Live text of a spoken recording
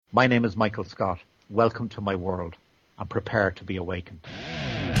My name is Michael Scott. Welcome to my world, and prepare to be awakened.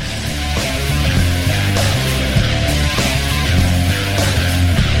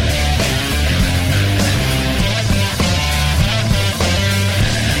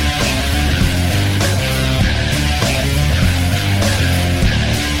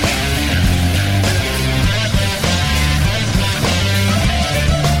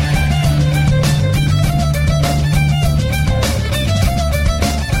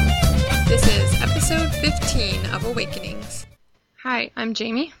 Awakenings. Hi, I'm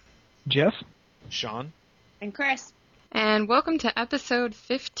Jamie. Jeff. Sean. And Chris. And welcome to episode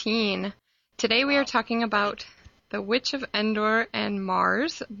 15. Today we are talking about the Witch of Endor and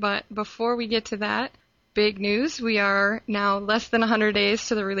Mars, but before we get to that, big news, we are now less than 100 days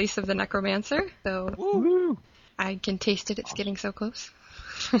to the release of The Necromancer, so Woo. I can taste it, it's getting so close.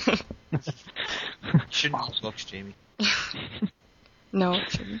 Shouldn't eat books, Jamie. No, it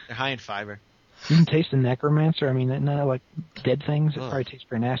shouldn't. They're high in fiber. You can taste the necromancer. I mean, that not like dead things. It probably tastes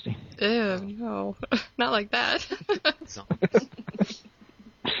pretty nasty. Ew, no. Not like that.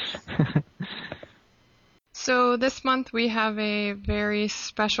 So this month we have a very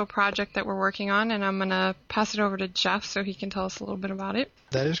special project that we're working on, and I'm going to pass it over to Jeff so he can tell us a little bit about it.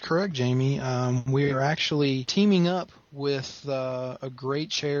 That is correct, Jamie. We are actually teaming up with a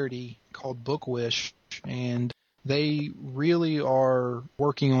great charity called Book Wish, and they really are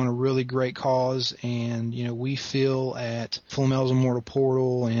working on a really great cause, and, you know, we feel at Flamel's Immortal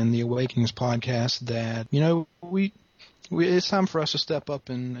Portal and the Awakenings podcast that, you know, we it's time for us to step up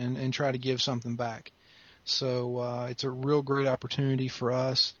and try to give something back. So it's a real great opportunity for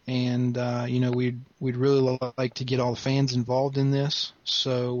us, and, you know, we'd really like to get all the fans involved in this.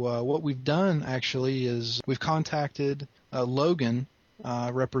 So what we've done, actually, is we've contacted Logan,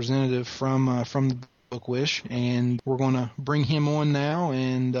 representative from the Book Wish, and we're going to bring him on now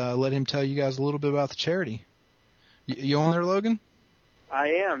and let him tell you guys a little bit about the charity. You on there, Logan? I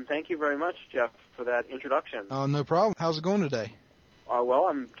am. Thank you very much, Jeff, for that introduction. No problem. How's it going today? Well,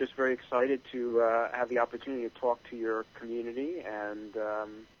 I'm just very excited to have the opportunity to talk to your community, and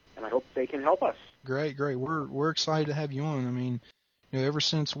I hope they can help us. Great. We're excited to have you on. I mean, you know, ever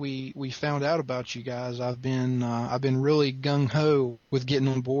since we found out about you guys, I've been really gung ho with getting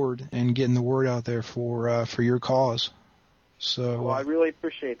on board and getting the word out there for your cause. So well, I really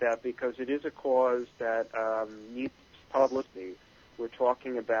appreciate that, because it is a cause that needs publicity. We're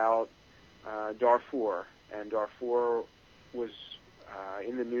talking about Darfur, and Darfur was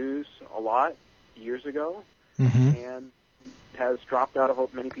in the news a lot years ago, and has dropped out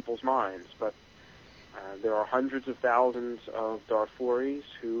of many people's minds, but there are hundreds of thousands of Darfuris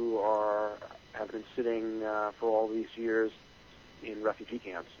who have been sitting for all these years in refugee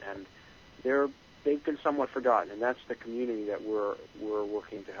camps, and they've been somewhat forgotten, and that's the community that we're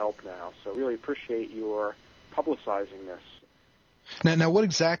working to help now. So really appreciate your publicizing this. Now, what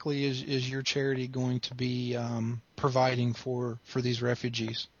exactly is your charity going to be providing for these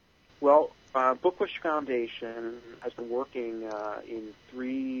refugees? Well, Book Wish Foundation has been working in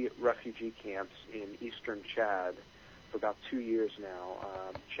 3 refugee camps in eastern Chad for about 2 years now.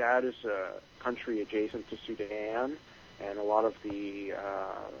 Chad is a country adjacent to Sudan, and a lot of the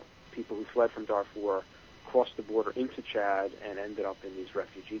people who fled from Darfur crossed the border into Chad and ended up in these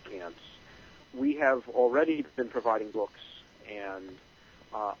refugee camps. We have already been providing books and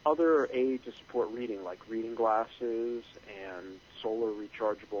other aid to support reading, like reading glasses and solar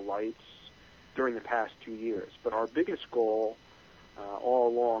rechargeable lights, during the past 2 years. But our biggest goal all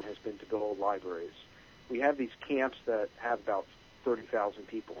along has been to build libraries. We have these camps that have about 30,000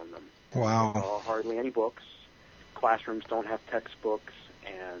 people in them. Wow. There are hardly any books. Classrooms don't have textbooks,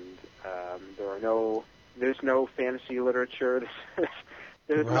 and there's no fantasy literature.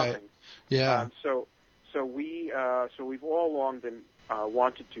 There's nothing. Yeah. So we've all along been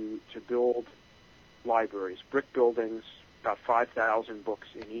wanted to build libraries, brick buildings, about 5,000 books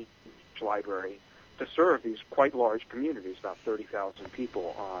in each library, to serve these quite large communities, about 30,000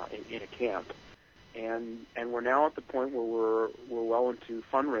 people in a camp. And we're now at the point where we're well into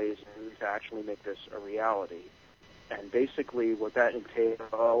fundraising to actually make this a reality. And basically what that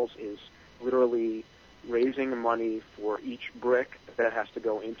entails is literally raising money for each brick that has to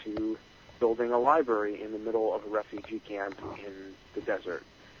go into building a library in the middle of a refugee camp in the desert.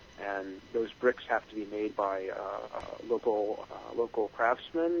 And those bricks have to be made by local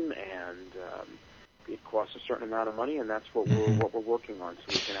craftsmen, and it costs a certain amount of money, and that's what we're working on, so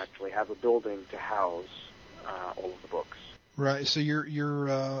we can actually have a building to house all of the books. Right. So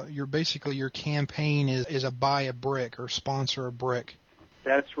you're basically, your campaign is a buy a brick or sponsor a brick.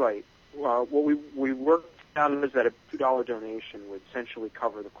 That's right. Well, we work out is that a $2 donation would essentially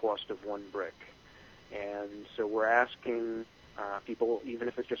cover the cost of one brick. And so we're asking people, even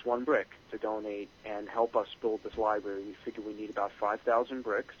if it's just one brick, to donate and help us build this library. We figure we need about 5,000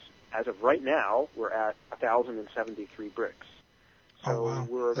 bricks. As of right now, we're at 1,073 bricks. So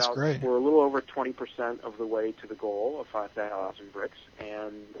we're a little over 20% of the way to the goal of 5,000 bricks,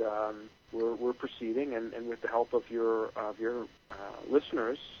 and we're proceeding. And with the help of your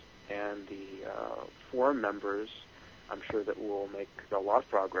listeners and the forum members, I'm sure that we'll make a lot of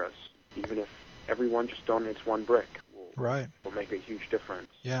progress. Even if everyone just donates one brick, will make a huge difference.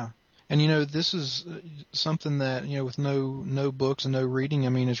 Yeah. And, this is something that, with no books and no reading, I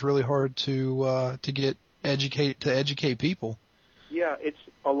mean, it's really hard to educate people. Yeah,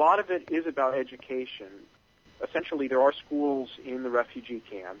 a lot of it is about education. Essentially, there are schools in the refugee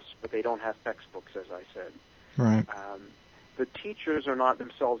camps, but they don't have textbooks, as I said. Right. The teachers are not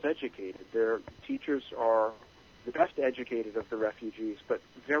themselves educated. Their teachers are the best educated of the refugees, but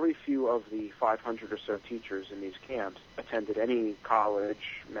very few of the 500 or so teachers in these camps attended any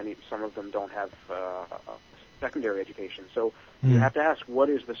college. Some of them don't have secondary education. So you have to ask, what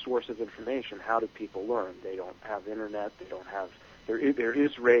is the source of information? How do people learn? They don't have internet. They don't have. There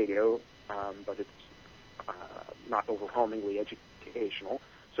is radio, but it's not overwhelmingly educational.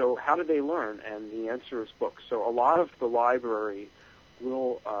 So how do they learn? And the answer is books. So a lot of the library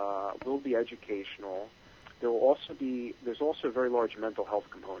will be educational. There's also a very large mental health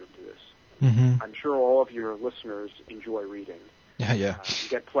component to this. Mm-hmm. I'm sure all of your listeners enjoy reading. Yeah. You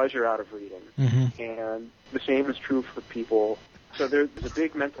get pleasure out of reading. Mm-hmm. And the same is true for people. So there's a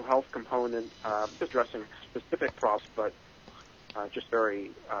big mental health component, addressing specific problems, but just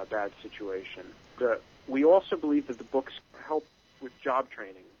very bad situation. We also believe that the books help with job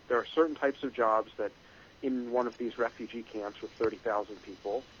training. There are certain types of jobs that in one of these refugee camps with 30,000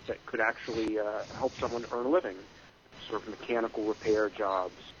 people that could actually help someone earn a living, sort of mechanical repair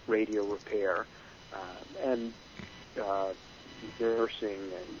jobs, radio repair, and nursing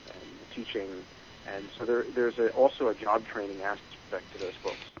and teaching. And so there's also a job training aspect to those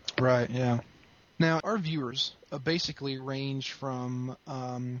books. Right, yeah. Now, our viewers basically range from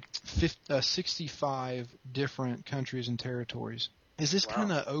 65 different countries and territories. Is this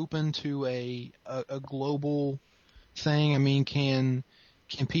kind of open to a global thing? I mean, can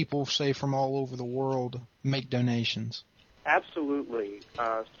people, say, from all over the world make donations? Absolutely.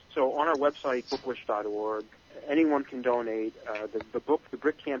 So on our website, bookwish.org, anyone can donate. The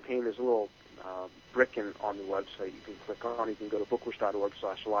brick campaign, there's a little brick on the website you can click on. You can go to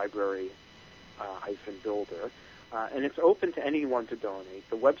bookwish.org/library-builder. And it's open to anyone to donate.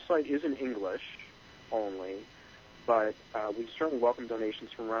 The website is in English only, but we certainly welcome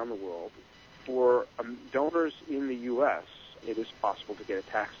donations from around the world. For donors in the U.S., it is possible to get a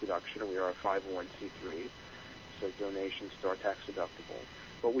tax deduction. We are a 501c3, so donations are tax deductible.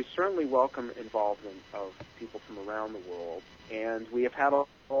 But we certainly welcome involvement of people from around the world, and we have had a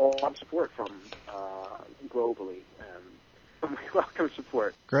lot of support from globally. We welcome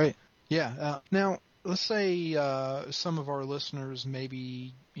support. Great. Yeah. Now, let's say some of our listeners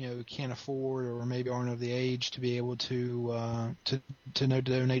maybe can't afford or maybe aren't of the age to be able to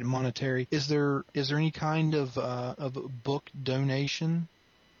donate monetary. Is there any kind of book donation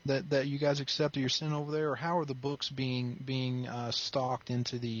that you guys accept that you're sending over there, or how are the books being stocked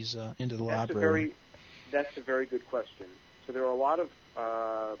into these into the library? That's a very good question. So there are a lot of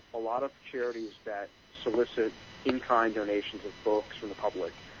charities that solicit in-kind donations of books from the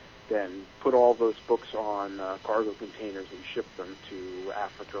public, then put all those books on cargo containers and ship them to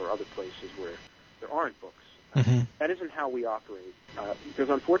Africa or other places where there aren't books. Mm-hmm. That isn't how we operate, because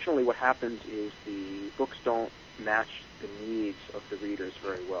unfortunately what happens is the books don't match the needs of the readers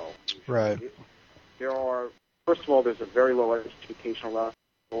very well. Usually. Right. First of all, there's a very low educational level,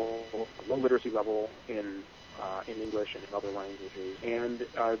 low literacy level in English and in other languages, and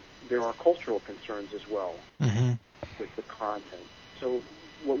there are cultural concerns as well with the content. So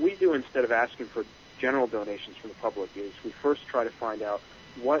what we do instead of asking for general donations from the public is we first try to find out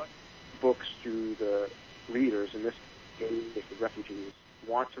what books do the readers, in this case the refugees,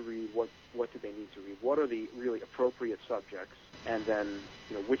 want to read, what do they need to read, what are the really appropriate subjects, and then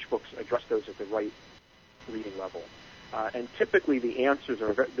which books address those at the right reading level. And typically the answers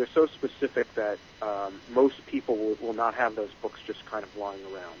they're so specific that most people will not have those books just kind of lying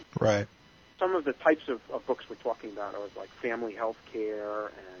around. Right. Some of the types of books we're talking about are like family health care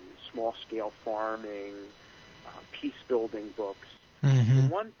and small-scale farming, peace-building books. Mm-hmm.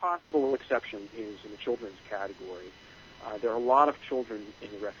 One possible exception is in the children's category. There are a lot of children in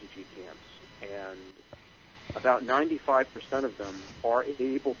the refugee camps, and about 95% of them are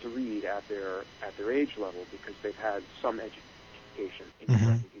able to read at their age level because they've had some education in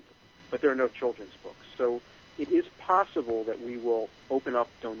correcting people. But there are no children's books. So it is possible that we will open up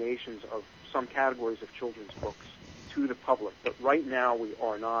donations of some categories of children's books to the public. But right now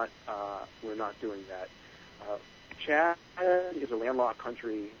we're not doing that. Chad is a landlocked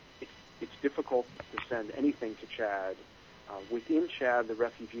country. It's difficult to send anything to Chad. Within Chad, the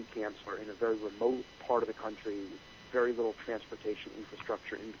refugee camps are in a very remote part of the country, very little transportation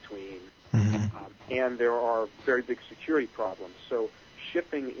infrastructure in between, and there are very big security problems. So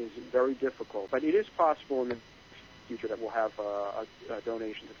shipping is very difficult, but it is possible in the future that we'll have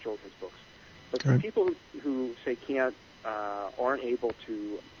donations of children's books. But for people who say aren't able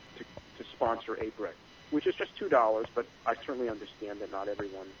to sponsor a brick, which is just $2, but I certainly understand that not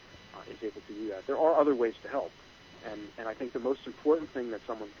everyone is able to do that. There are other ways to help. And I think the most important thing that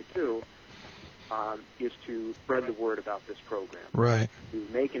someone could do is to spread the word about this program. Right. To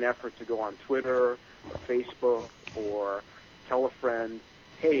make an effort to go on Twitter or Facebook or tell a friend,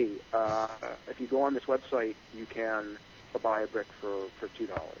 hey, if you go on this website, you can buy a brick for $2.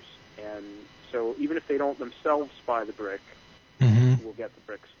 And so even if they don't themselves buy the brick, we'll get the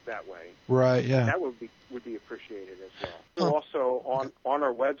bricks that way. Right, yeah. That would be appreciated as well. Also, on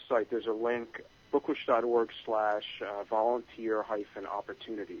our website, there's a link,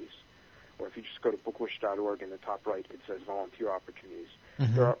 bookwish.org/volunteer-opportunities. Or if you just go to bookwish.org in the top right, it says volunteer opportunities.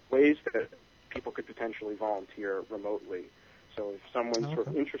 There are ways that people could potentially volunteer remotely. So if someone's sort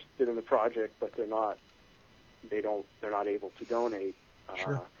of interested in the project, but they're not able to donate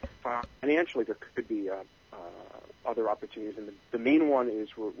financially, there could be other opportunities. And the main one is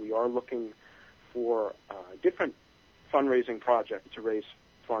we are looking for different fundraising projects to raise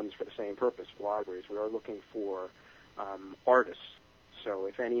funds for the same purpose for libraries. We are looking for artists. So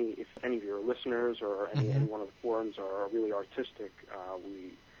if any of your listeners or any one of the forums are really artistic,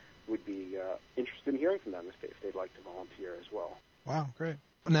 we would be interested in hearing from them if they'd like to volunteer as well. Wow, great.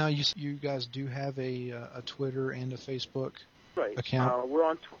 Now you guys do have a Twitter and a Facebook account? We're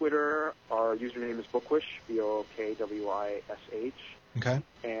on Twitter. Our username is Bookwish, BOKWISH. Okay.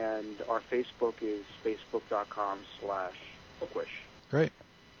 And our Facebook is facebook.com/Bookwish. Great.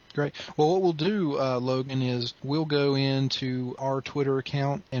 Well, what we'll do, Logan, is we'll go into our Twitter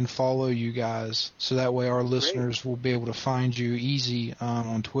account and follow you guys, so that way our listeners will be able to find you easy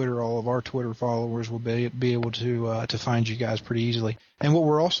on Twitter. All of our Twitter followers will be able to find you guys pretty easily. And what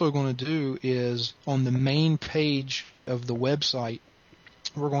we're also going to do is on the main page of the website,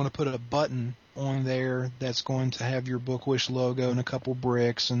 we're going to put a button on there that's going to have your Bookwish logo and a couple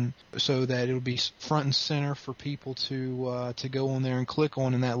bricks, and so that it'll be front and center for people to go on there and click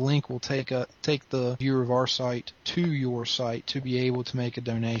on, and that link will take the viewer of our site to your site to be able to make a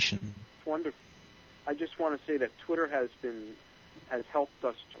donation. Wonderful. I just want to say that Twitter has helped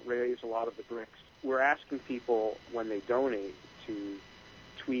us to raise a lot of the bricks. We're asking people when they donate to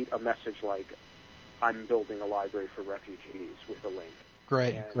tweet a message like, "I'm building a library for refugees," with a link.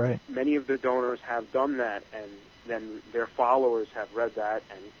 Great. Many of the donors have done that, and then their followers have read that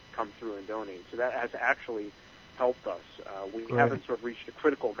and come through and donate. So that has actually helped us. We haven't sort of reached a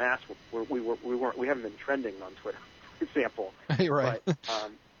critical mass. We haven't been trending on Twitter, for example. Right.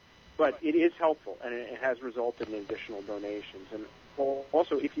 But it is helpful, and it has resulted in additional donations. And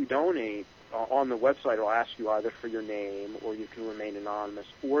also, if you donate on the website, it'll ask you either for your name, or you can remain anonymous,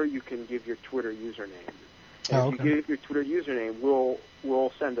 or you can give your Twitter username. And if you give your Twitter username, we'll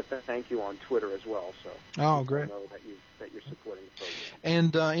send a thank you on Twitter as well. So great. Know that you're supporting the program.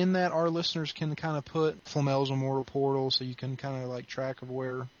 And in that, our listeners can kind of put Flamel's Immortal Portal, so you can kind of like track of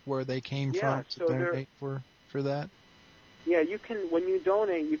where they came from to donate for that. Yeah, you can. When you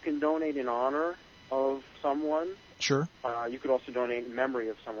can donate in honor of someone. Sure. You could also donate in memory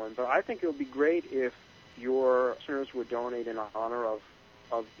of someone. But I think it would be great if your listeners would donate in honor of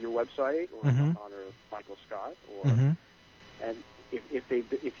your website, or in honor of Michael Scott, or and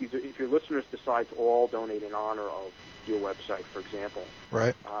if your listeners decide to all donate in honor of your website, for example,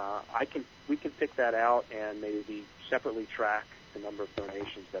 we can pick that out and maybe separately track the number of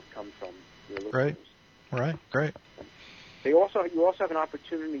donations that come from your listeners. Great. You also have an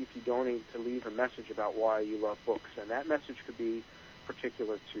opportunity, if you donate, to leave a message about why you love books, and that message could be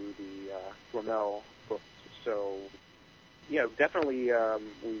particular to the Flamel books. So, yeah, definitely,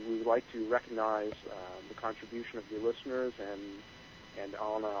 we would like to recognize the contribution of your listeners, and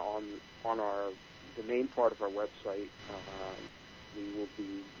on the main part of our website, we will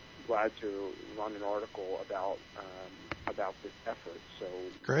be glad to run an article about this effort, so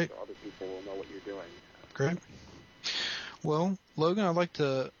other people will know what you're doing. Great. Well, Logan, I'd like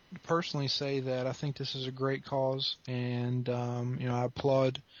to personally say that I think this is a great cause, and I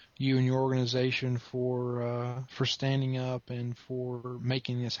applaud you and your organization for standing up and for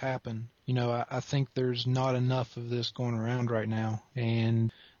making this happen. I think there's not enough of this going around right now,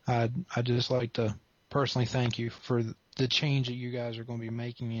 and I'd just like to personally thank you for the change that you guys are going to be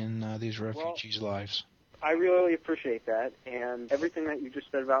making in these refugees' lives. I really appreciate that, and everything that you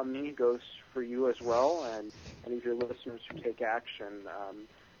just said about me goes for you as well, and any of your listeners who take action.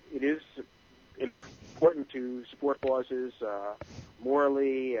 It is important to support causes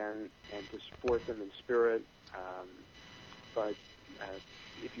morally and to support them in spirit, but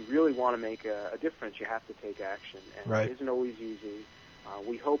if you really want to make a difference, you have to take action, and Right. It isn't always easy.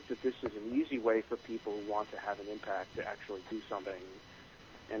 We hope that this is an easy way for people who want to have an impact to actually do something,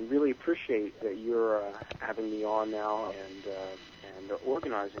 and really appreciate that you're having me on now and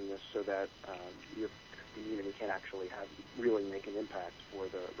organizing this so that your community can actually really make an impact for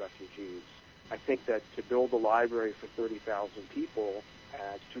the refugees. I think that to build a library for 30,000 people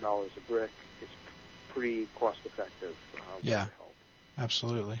at $2 a brick is pretty cost-effective. Yeah,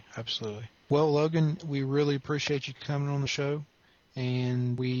 absolutely. Well, Logan, we really appreciate you coming on the show,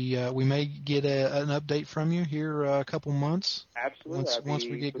 and we may get an update from you here a couple months. Absolutely. Once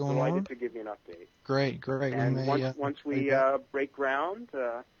we get going delighted on. to give you an update. Great. And once we break ground,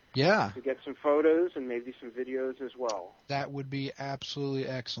 to get some photos and maybe some videos as well. That would be absolutely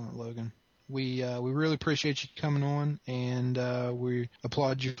excellent, Logan. We really appreciate you coming on, and we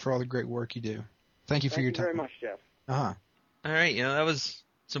applaud you for all the great work you do. Thank you for your time. Thank you very much, Jeff. Uh-huh. All right, that was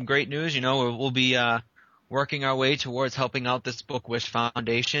some great news. We'll be working our way towards helping out this Book Wish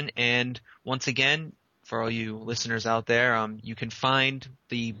Foundation. And once again, for all you listeners out there, you can find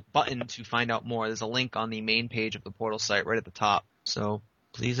the button to find out more. There's a link on the main page of the portal site right at the top. So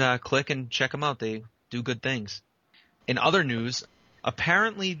please click and check them out. They do good things. In other news,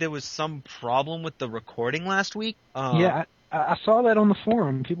 apparently there was some problem with the recording last week. Yeah, I saw that on the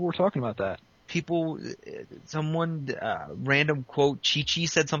forum. People were talking about that. Someone, random quote, Chi-Chi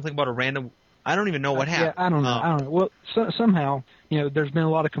said something about a random, I don't even know what happened. Yeah, I don't know. Well, somehow, there's been a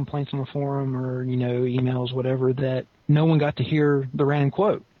lot of complaints on the forum or, emails, whatever, that no one got to hear the random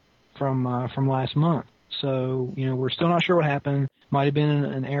quote from last month. So, we're still not sure what happened. Might have been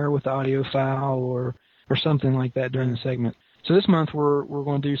an error with the audio file or something like that during the segment. So this month we're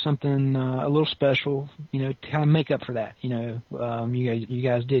going to do something a little special, to kind of make up for that. You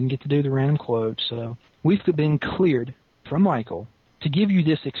guys didn't get to do the random quote, so we've been cleared from Michael to give you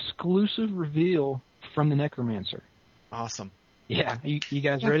this exclusive reveal from the Necromancer. Awesome. Yeah, you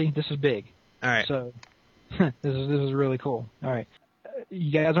guys ready? This is big. All right. So this is really cool. All right,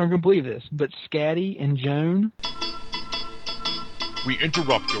 you guys aren't going to believe this, but Scatty and Joan. We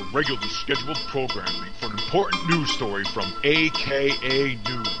interrupt your regularly scheduled programming for an important news story from AKA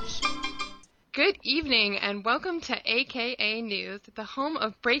News. Good evening and welcome to AKA News, the home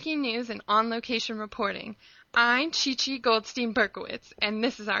of breaking news and on-location reporting. I'm Chi-Chi Goldstein-Berkowitz, and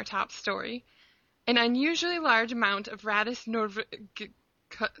this is our top story. An unusually large amount of Rattus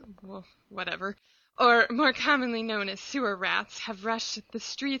or more commonly known as sewer rats, have rushed the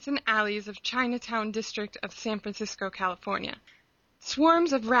streets and alleys of Chinatown district of San Francisco, California.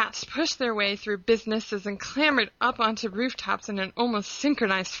 Swarms of rats pushed their way through businesses and clambered up onto rooftops in an almost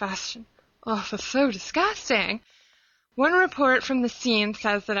synchronized fashion. Oh, it's so disgusting. One report from the scene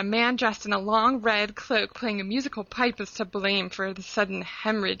says that a man dressed in a long red cloak playing a musical pipe is to blame for the sudden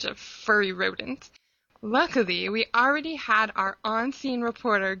hemorrhage of furry rodents. Luckily, we already had our on-scene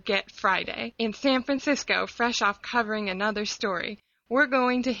reporter Get Friday in San Francisco, fresh off covering another story. We're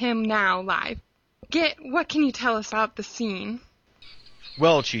going to him now live. Get, what can you tell us about the scene?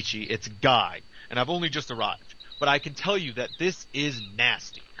 Well, Chi-Chi, it's Guy, and I've only just arrived, but I can tell you that this is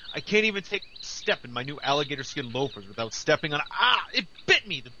nasty. I can't even take a step in my new alligator skin loafers without stepping on... It bit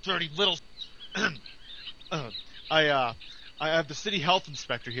me, the dirty little... I have the city health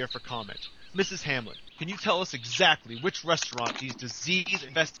inspector here for comment. Mrs. Hamlin, can you tell us exactly which restaurant these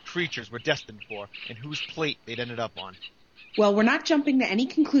disease-infested creatures were destined for, and whose plate they'd ended up on? Well, we're not jumping to any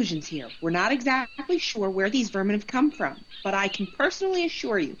conclusions here. We're not exactly sure where these vermin have come from, but I can personally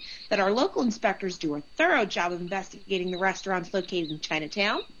assure you that our local inspectors do a thorough job of investigating the restaurants located in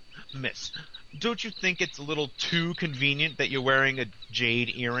Chinatown. Miss, don't you think it's a little too convenient that you're wearing a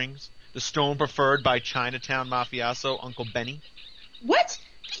jade earrings? The stone preferred by Chinatown mafioso Uncle Benny? What?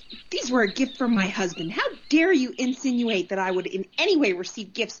 These were a gift from my husband. How dare you insinuate that I would in any way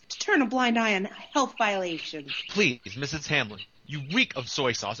receive gifts to turn a blind eye on health violations? Please, Mrs. Hamlin, you reek of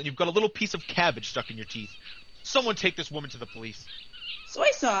soy sauce and you've got a little piece of cabbage stuck in your teeth. Someone take this woman to the police.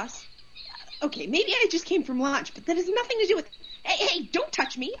 Soy sauce? Okay, maybe I just came from lunch, but that has nothing to do with... Hey, don't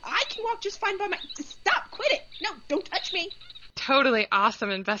touch me. I can walk just fine by my... Stop, quit it. No, don't touch me. Totally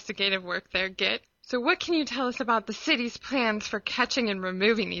awesome investigative work there, Git. So what can you tell us about the city's plans for catching and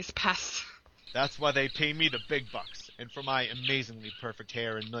removing these pests? That's why they pay me the big bucks, and for my amazingly perfect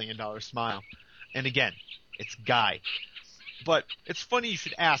hair and $1,000,000 smile. And again, it's Guy. But it's funny you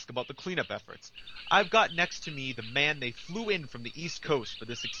should ask about the cleanup efforts. I've got next to me the man they flew in from the East Coast for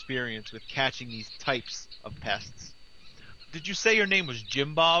this experience with catching these types of pests. Did you say your name was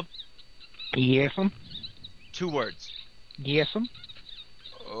Jim Bob? Yes'm. 2 words. Yes'm.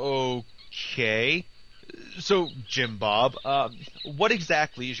 Okay. So, Jim Bob, what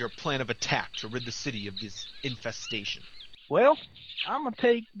exactly is your plan of attack to rid the city of this infestation? Well, I'm going to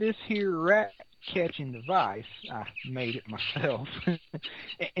take this here rat-catching device, I made it myself,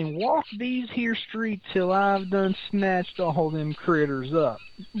 and walk these here streets till I've done snatched all them critters up,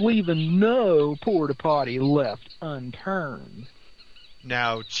 leaving no porta-potty left unturned.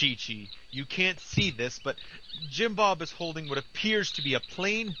 Now, Chi-Chi, you can't see this, but Jim Bob is holding what appears to be a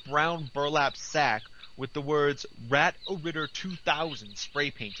plain brown burlap sack with the words Rat-O-Ritter 2000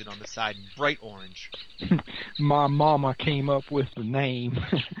 spray-painted on the side in bright orange. My mama came up with the name.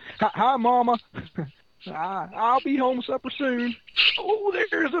 Hi, Mama. I'll be home supper soon. Oh,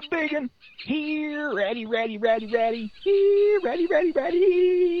 there's a big one. Here, ratty, ratty, ratty, ratty. Here, ratty, ratty,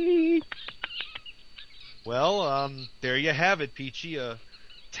 ratty. Well, there you have it, Peachy. A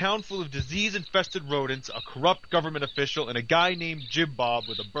town full of disease-infested rodents, a corrupt government official, and a guy named Jim Bob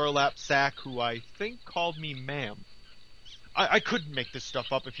with a burlap sack who I think called me ma'am. I couldn't make this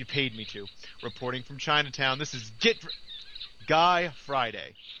stuff up if you paid me to. Reporting from Chinatown, this is Guy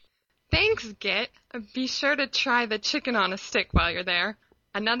Friday. Thanks, Git. Be sure to try the chicken on a stick while you're there.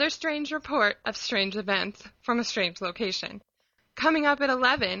 Another strange report of strange events from a strange location. Coming up at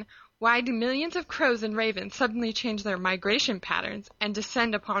 11, why do millions of crows and ravens suddenly change their migration patterns and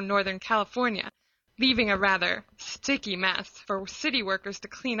descend upon Northern California, leaving a rather sticky mess for city workers to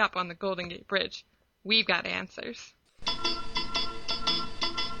clean up on the Golden Gate Bridge? We've got answers.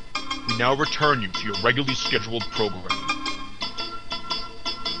 We now return you to your regularly scheduled program.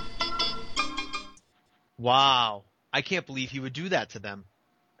 Wow. I can't believe he would do that to them.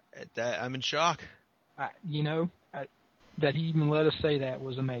 I'm in shock. That he even let us say that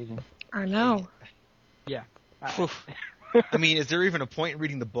was amazing. I know. Yeah. I mean, is there even a point in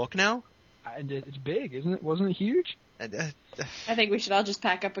reading the book now? It's big, isn't it? Wasn't it huge? I think we should all just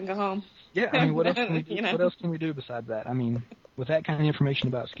pack up and go home. Yeah, I mean, what else can we do? What else can we do besides that? I mean, with that kind of information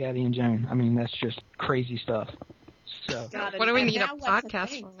about Scatty and Joan, I mean, that's just crazy stuff. So, what do we need a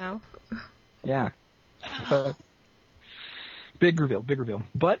podcast for now? Yeah. Big reveal.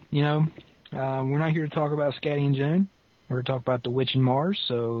 But, we're not here to talk about Scatty and Joan. We're going to talk about the Witch and Mars,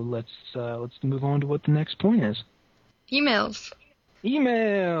 so let's move on to what the next point is. Emails.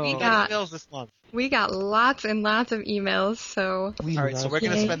 Email! We got emails this month. We got lots and lots of emails, so... Alright, so we're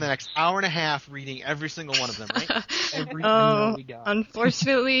going to spend the next hour and a half reading every single one of them, right? Every email we got.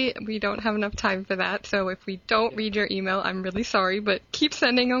 Unfortunately, we don't have enough time for that, so if we don't read your email, I'm really sorry, but keep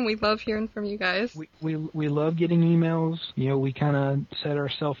sending them. We love hearing from you guys. We love getting emails. We kind of set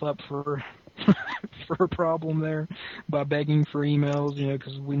ourselves up for for a problem there by begging for emails,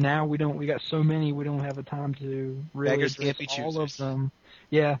 because we got so many, we don't have the time to really address all of them.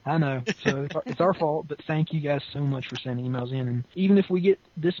 Yeah, I know. So it's our fault, but thank you guys so much for sending emails in. And even if we get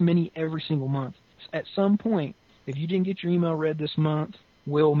this many every single month, at some point, if you didn't get your email read this month,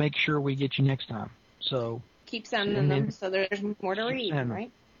 we'll make sure we get you next time. So keep sending them so there's more to read,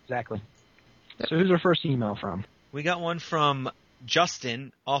 right? Exactly. So who's our first email from? We got one from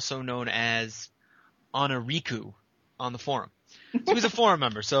Justin, also known as Onariku, on the forum. So he's a forum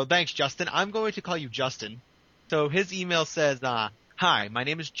member, so thanks, Justin. I'm going to call you Justin. So his email says, Hi, my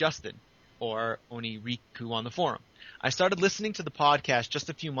name is Justin, or Oniriku on the forum. I started listening to the podcast just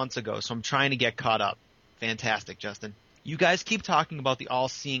a few months ago, so I'm trying to get caught up. Fantastic, Justin. You guys keep talking about the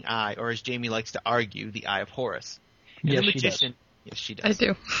all-seeing eye, or as Jamie likes to argue, the eye of Horus. Yes, she does. Yes, she does. I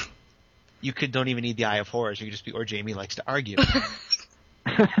do. You don't even need the eye of Horus. You could just be, or Jamie likes to argue.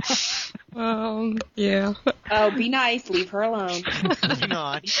 Yeah. Oh, be nice. Leave her alone. Do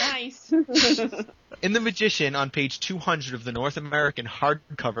not. Be nice. In The Magician, on page 200 of the North American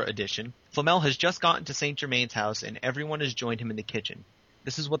hardcover edition, Flamel has just gotten to St. Germain's house and everyone has joined him in the kitchen.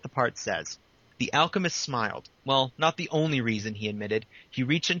 This is what the part says. The alchemist smiled. Well, not the only reason, he admitted. He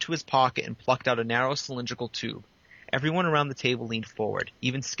reached into his pocket and plucked out a narrow cylindrical tube. Everyone around the table leaned forward.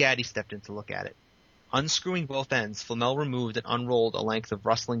 Even Scatty stepped in to look at it. Unscrewing both ends, Flamel removed and unrolled a length of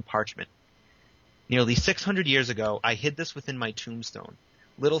rustling parchment. Nearly 600 years ago, I hid this within my tombstone.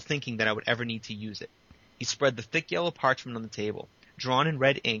 little thinking that I would ever need to use it. He spread the thick yellow parchment on the table. Drawn in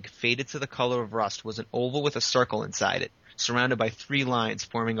red ink, faded to the color of rust, was an oval with a circle inside it, surrounded by 3 lines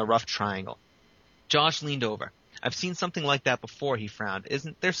forming a rough triangle. Josh leaned over. I've seen something like that before, he frowned.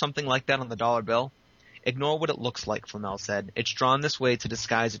 Isn't there something like that on the dollar bill? Ignore what it looks like, Flamel said. It's drawn this way to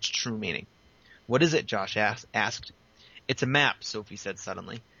disguise its true meaning. What is it? Josh asked. It's a map, Sophie said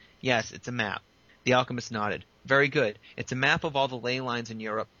suddenly. Yes, it's a map. The alchemist nodded. Very good. It's a map of all the ley lines in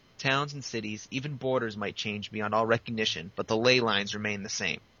Europe. Towns and cities, even borders might change beyond all recognition, but the ley lines remain the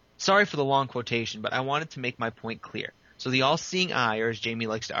same. Sorry for the long quotation, but I wanted to make my point clear. So the all-seeing eye, or as Jamie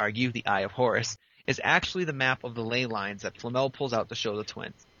likes to argue, the Eye of Horus, is actually the map of the ley lines that Flamel pulls out to show the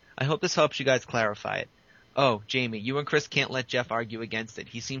twins. I hope this helps you guys clarify it. Oh, Jamie, you and Chris can't let Jeff argue against it.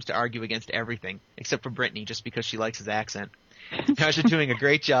 He seems to argue against everything, except for Brittany, just because she likes his accent. You guys are doing a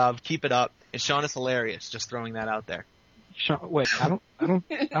great job. Keep it up. And Sean is hilarious. Just throwing that out there. Sean, wait, I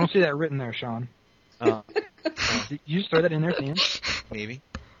don't see that written there, Sean. Did you just throw that in there at the end? Maybe.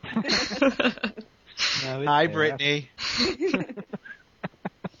 No, Hi, Brittany.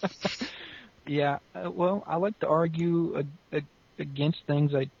 Yeah, well, I like to argue against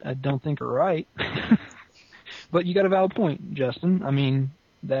things I don't think are right. But you got a valid point, Justin. I mean,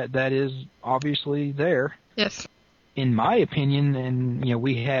 that is obviously there. Yes. In my opinion, and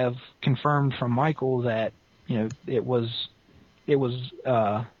we have confirmed from Michael that it was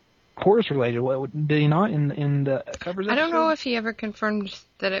Horus related. Did he not in the covers? I don't know if he ever confirmed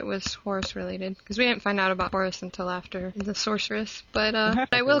that it was Horus related, because we didn't find out about Horus until after the sorceress. But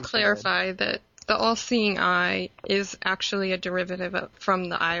I will clarify that the all-seeing eye is actually a derivative from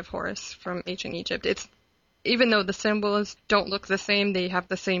the Eye of Horus from ancient Egypt. It's even though the symbols don't look the same, they have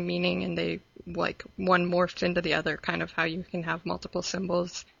the same meaning, and they one morphs into the other, kind of how you can have multiple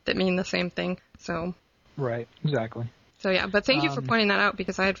symbols that mean the same thing. So. Right. Exactly. So yeah, but thank you for pointing that out,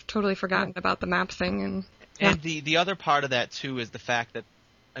 because I had totally forgotten about the map thing. And the other part of that too is the fact that,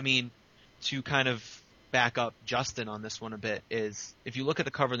 I mean, to kind of back up Justin on this one a bit, is if you look at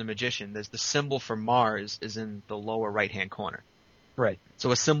the cover of The Magician, there's the symbol for Mars is in the lower right-hand corner. Right.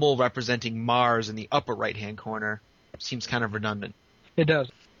 So a symbol representing Mars in the upper right-hand corner seems kind of redundant. It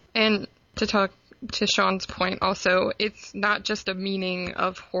does. And to talk to Sean's point also, it's not just a meaning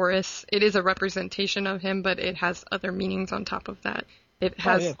of Horus. It is a representation of him, but it has other meanings on top of that. It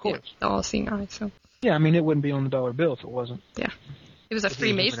has the all-seeing eye. So. Yeah, I mean, it wouldn't be on the dollar bill if it wasn't. Yeah. It was a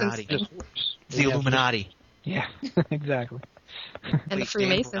Freemasons thing. It's the Illuminati. Yeah, exactly. And the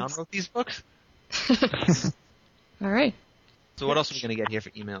Freemasons. Dan Brown wrote these books? All right. So what else are we going to get here for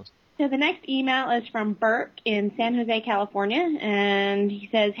emails? So the next email is from Burke in San Jose, California, and he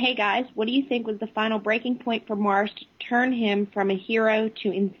says, "Hey guys, what do you think was the final breaking point for Mars to turn him from a hero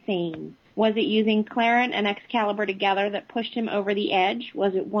to insane? Was it using Clarin and Excalibur together that pushed him over the edge?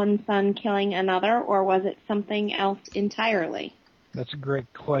 Was it one son killing another, or was it something else entirely?" That's a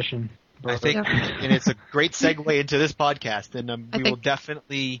great question, Burke. I think, and it's a great segue into this podcast, and we will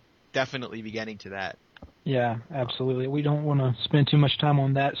definitely be getting to that. Yeah, absolutely. We don't want to spend too much time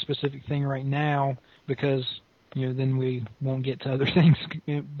on that specific thing right now, because then we won't get to other things.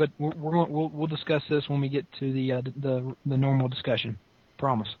 But we'll discuss this when we get to the normal discussion.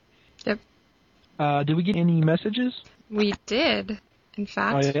 Promise. Yep. Did we get any messages? We did. In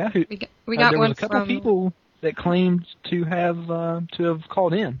fact, oh, yeah? we got there one was a couple from people that claimed to have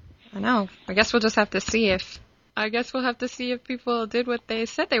called in. I know. I guess we'll just have to see if people did what they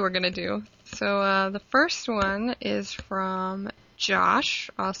said they were going to do. So the first one is from Josh,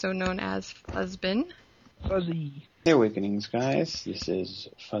 also known as Fuzzbin. Fuzzy. Hey Awakenings guys, this is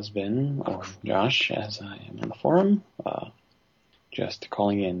Fuzzbin, or Josh as I am on the forum. Just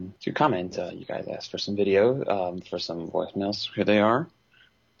calling in to comment. You guys asked for some video, for some voicemails. Here they are.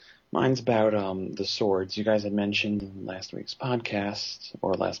 Mine's about the swords. You guys had mentioned in last week's podcast,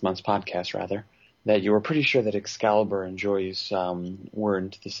 or last month's podcast rather, that you were pretty sure that Excalibur and Joyce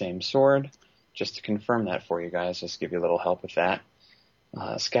weren't the same sword. Just to confirm that for you guys, just to give you a little help with that.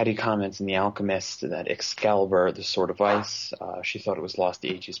 Scatty comments in The Alchemist that Excalibur, the Sword of Ice, she thought it was lost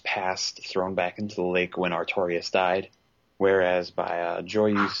ages past, thrown back into the lake when Artorias died. Whereas by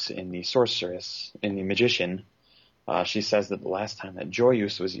Joyce in The Sorceress, in The Magician, she says that the last time that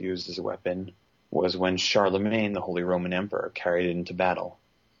Joyce was used as a weapon was when Charlemagne, the Holy Roman Emperor, carried it into battle.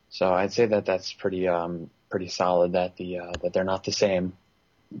 So I'd say that that's pretty solid that that they're not the same.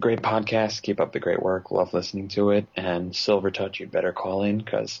 Great podcast. Keep up the great work. Love listening to it. And Silvertouch, you'd better call in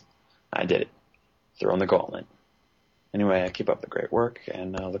because I did it. Throwing the gauntlet. Anyway, keep up the great work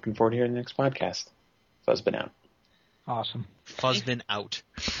and looking forward to hearing the next podcast. Fuzzbin out. Awesome. Fuzzbin out.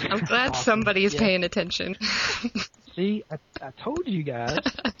 I'm glad Awesome. somebody's Yeah. paying attention. See, I told you guys.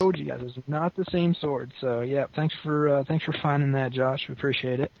 It's not the same sword. So yeah, thanks for finding that, Josh. We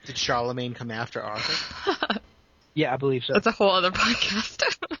appreciate it. Did Charlemagne come after Arthur? Yeah, I believe so. That's a whole other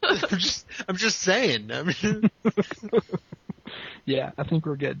podcast. I'm just saying. I mean, Yeah, I think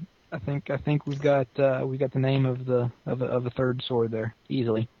we're good. I think we've got the name of the third sword there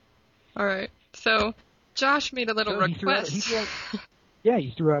easily. All right. So Josh made a little So request.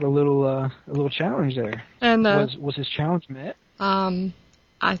 he threw out a little challenge there. And Was his challenge met?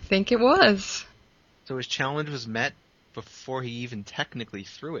 I think it was. so his challenge was met before he even technically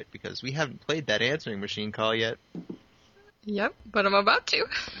threw it, because we haven't played that answering machine call yet. Yep, but I'm about to.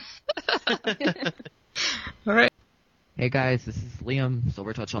 All right. Hey guys, this is Liam,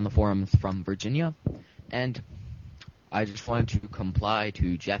 Silvertouch on the forums from Virginia, and I just wanted to comply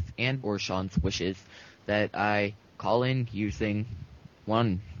to Jeff and or Sean's wishes that I call in using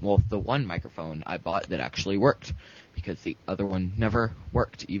the one microphone I bought that actually worked, because the other one never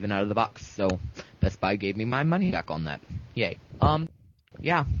worked, even out of the box, so Best Buy gave me my money back on that. Yay.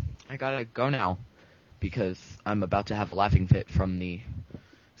 Yeah, I gotta go now, because I'm about to have a laughing fit from the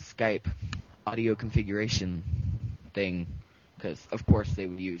Skype audio configuration thing, because of course they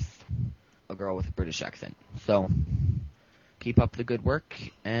would use a girl with a British accent. So, keep up the good work,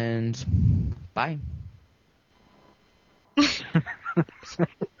 and bye.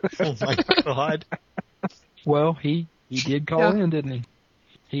 Oh my god. Well, he did call in, didn't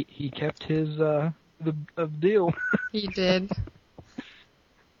he? He kept his the deal. He did.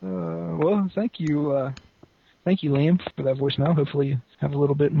 Well, thank you, Liam, for that voicemail. Hopefully, you have a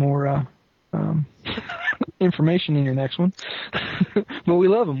little bit more information in your next one. But we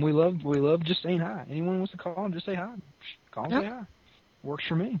love him. We love just saying hi. Anyone wants to call him, just say hi. Call him, say hi. Works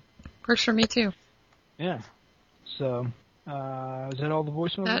for me. Works for me too. Yeah. So, is that all the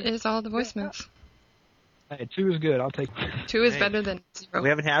voicemails? That is all the voicemails. Hey, 2 is good. I'll take 2 is better than 0. We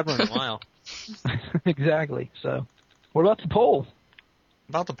haven't had one in a while. Exactly. So, what about the poll?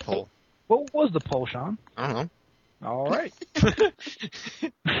 About the poll. What was the poll, Sean? I don't know. All right.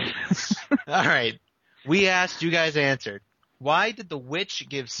 All right. We asked, you guys answered. Why did the witch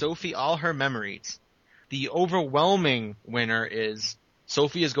give Sophie all her memories? The overwhelming winner is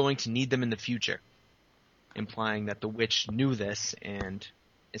Sophie is going to need them in the future, implying that the witch knew this and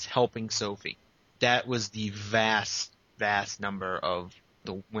is helping Sophie. That was the vast number of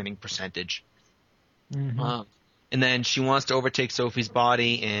the winning percentage. Mm-hmm. And then she wants to overtake Sophie's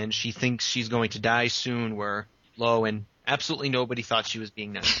body, and she thinks she's going to die soon, where lo, and absolutely nobody thought she was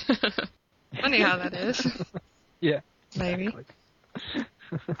being nice. Funny how that is. Yeah. Maybe.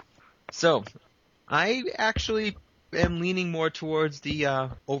 Exactly. So, I actually am leaning more towards the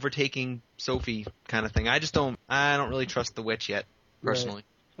overtaking Sophie kind of thing. I don't really trust the witch yet, personally. Right.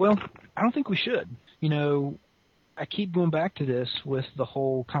 Well, I don't think we should. You know, I keep going back to this with the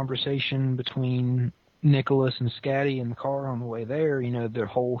whole conversation between Nicholas and Scatty in the car on the way there. You know, their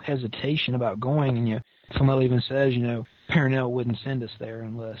whole hesitation about going, and Flamel even says, Parnell wouldn't send us there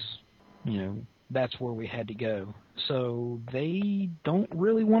unless, that's where we had to go. So they don't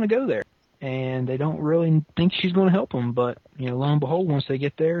really want to go there, and they don't really think she's going to help them. But lo and behold, once they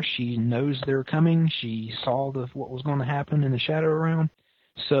get there, she knows they're coming. She saw what was going to happen in the shadow realm.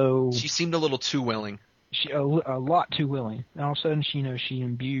 So she seemed a little too willing. A lot too willing. And all of a sudden, she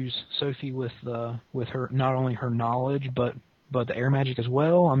imbues Sophie with her, not only her knowledge but the air magic as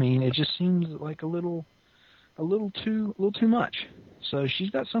well. I mean, it just seems like a little too much. So she's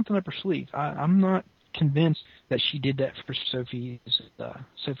got something up her sleeve. I'm not convinced that she did that for Sophie's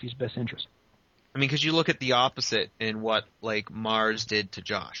best interest. I mean, because you look at the opposite in what Mars did to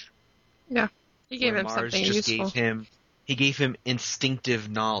Josh. Yeah, he gave him Mars something just useful. He gave him instinctive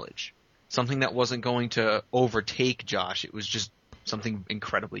knowledge, something that wasn't going to overtake Josh. It was just something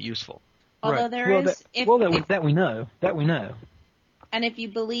incredibly useful. Although right. there is, that we know. And if you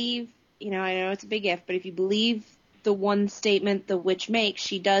believe, I know it's a big if, but if you believe the one statement the witch makes,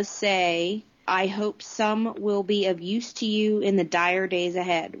 she does say, "I hope some will be of use to you in the dire days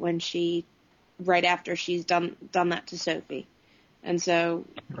ahead," right after she's done that to Sophie. And so,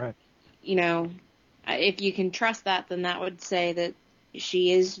 right. If you can trust that, then that would say that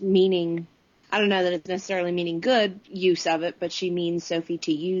she is meaning, I don't know that it's necessarily meaning good use of it, but she means Sophie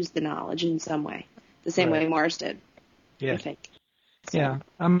to use the knowledge in some way, the same way Mars did. Yeah. I think. So. Yeah.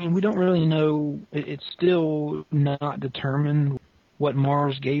 I mean, we don't really know. It's still not determined what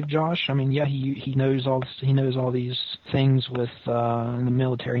Mars gave Josh. I mean, yeah, he knows all these things with in the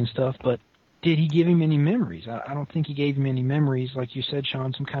military and stuff, but did he give him any memories? I don't think he gave him any memories, like you said,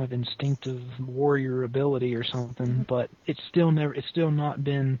 Sean, some kind of instinctive warrior ability or something. But it's still not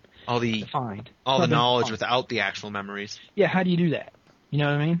been defined. All the knowledge without the actual memories. Yeah, how do you do that? You know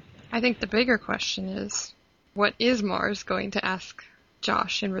what I mean? I think the bigger question is, what is Mars going to ask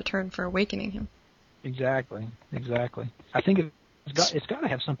Josh in return for awakening him? Exactly. I think it's got to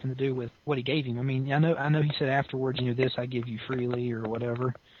have something to do with what he gave him. I mean, I know he said afterwards, this I give you freely or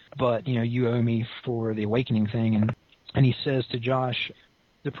whatever, but you owe me for the awakening thing, and he says to Josh,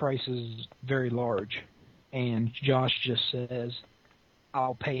 the price is very large, and Josh just says,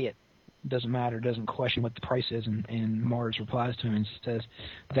 I'll pay it. Doesn't matter, doesn't question what the price is, and Mars replies to him and says,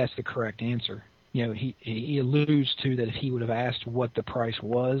 that's the correct answer. He alludes to that if he would have asked what the price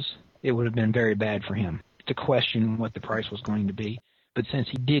was, it would have been very bad for him to question what the price was going to be. But since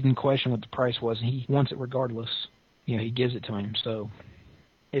he didn't question what the price was, and he wants it regardless, he gives it to him. So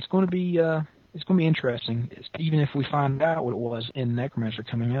it's going to be interesting. Even if we find out what it was in Necromancer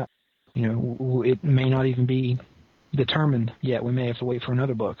coming up, it may not even be determined yet. We may have to wait for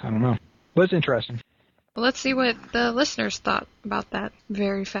another book. I don't know. But it's interesting. Well, let's see what the listeners thought about that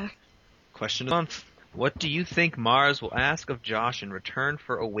very fact. Question of the month. What do you think Mars will ask of Josh in return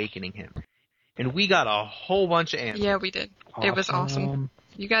for awakening him? And we got a whole bunch of answers. Yeah, we did. Awesome. It was awesome.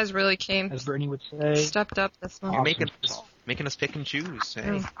 You guys really came. As Brittany would say. Stepped up this month. You're making us pick and choose.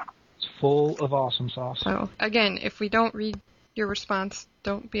 Hey. It's full of awesome sauce. So, again, if we don't read your response,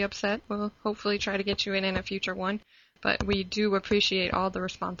 don't be upset. We'll hopefully try to get you in a future one. But we do appreciate all the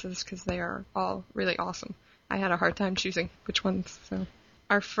responses because they are all really awesome. I had a hard time choosing which ones. So,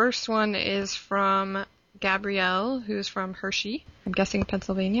 our first one is from Gabrielle, who's from Hershey, I'm guessing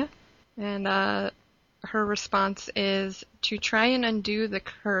Pennsylvania. And her response is to try and undo the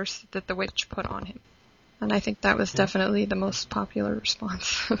curse that the witch put on him. And I think that was definitely the most popular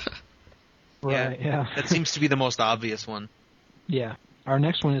response. Right, yeah. That seems to be the most obvious one. Yeah. Our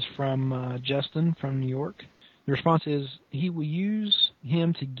next one is from Justin from New York. The response is, he will use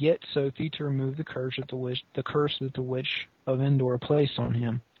him to get Sophie to remove the curse that the witch of Endor placed on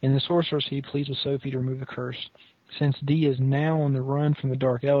him. In the Sorceress, he pleads with Sophie to remove the curse. Since Dee is now on the run from the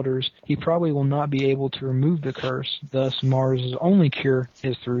Dark Elders, he probably will not be able to remove the curse. Thus, Mars' only cure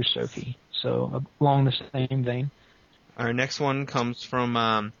is through Sophie. So, along the same vein. Our next one comes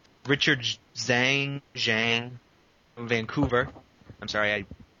from Richard Zhang from Vancouver. I'm sorry, I'm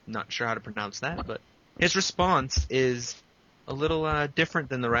not sure how to pronounce that, but his response is a little different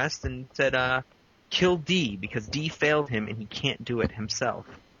than the rest and said, kill Dee because Dee failed him and he can't do it himself.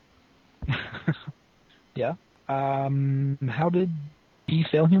 Yeah. How did Dee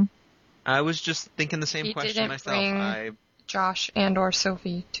fail him? I was just thinking the same question myself. He didn't bring Josh and or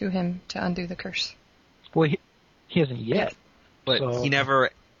Sophie to him to undo the curse. Well, he hasn't yet. But so.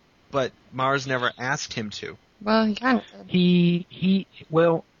 But Mars never asked him to. Well, he kind of did.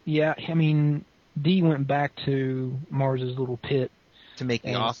 Well, yeah, I mean, Dee went back to Mars's little pit. To make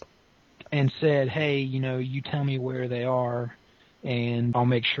the offer. And said, hey, you tell me where they are, and I'll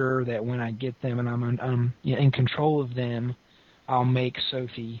make sure that when I get them and I'm in control of them, I'll make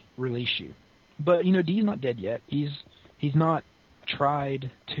Sophie release you. But, Dee's not dead yet. He's not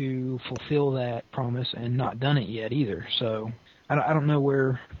tried to fulfill that promise and not done it yet either. So I don't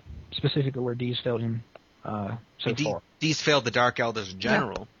know specifically where Dee's failed him so far. Dee's failed the Dark Elders in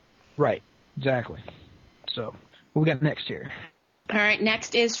general. Yeah. Right, exactly. So what we got next here? All right,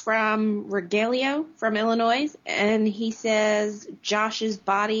 next is from Regalio from Illinois, and he says Josh's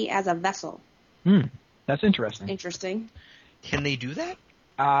body as a vessel. That's interesting. Interesting. Can they do that?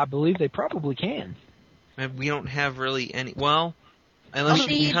 I believe they probably can. We don't have really any... Well, unless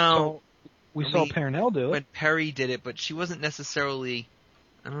you count... We saw Pernell do it. When Perry did it, but she wasn't necessarily...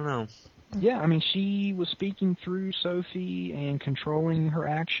 I don't know. Yeah, I mean, she was speaking through Sophie and controlling her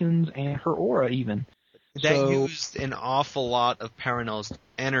actions and her aura even. That used an awful lot of Pernell's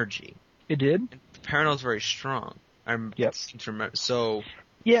energy. It did? And Pernell's very strong. Yep. So...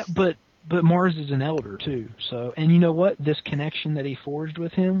 Yeah, but Mars is an elder, too. So, and you know what? This connection that he forged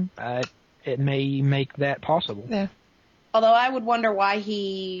with him, it may make that possible. Yeah. Although I would wonder why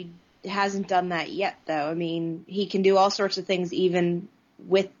he hasn't done that yet, though. I mean, he can do all sorts of things even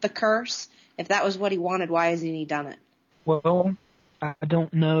with the curse. If that was what he wanted, why hasn't he done it? Well, I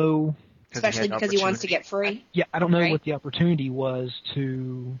don't know. Especially because he wants to get free? Yeah, I don't know what the opportunity was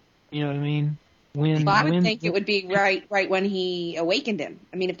to, you know what I mean? I would think it would be right when he awakened him.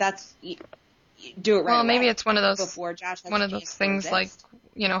 I mean, if that's... Do it right Well, maybe it's one of those before Josh has one of those things like,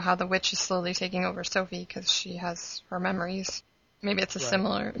 how the witch is slowly taking over Sophie because she has her memories. Maybe it's a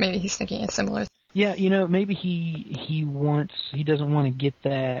similar... Maybe he's thinking a similar... Yeah, maybe he doesn't want to get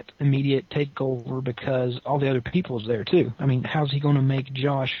that immediate takeover because all the other people's there too. I mean, how's he going to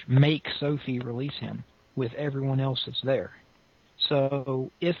make Sophie release him with everyone else that's there?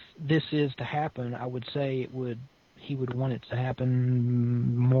 So if this is to happen, I would say he would want it to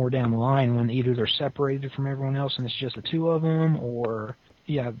happen more down the line when either they're separated from everyone else and it's just the two of them, or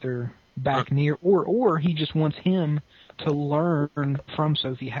they're back near, or he just wants him to learn from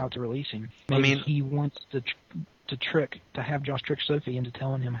Sophie how to release him. Maybe he wants to have Josh trick Sophie into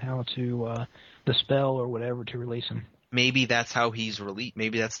telling him how to the spell or whatever to release him. Maybe that's how he's released.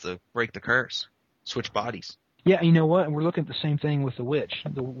 Maybe that's the break the curse, switch bodies. Yeah, you know what? We're looking at the same thing with the witch.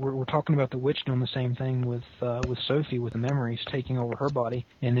 We're talking about the witch doing the same thing with Sophie with the memories taking over her body,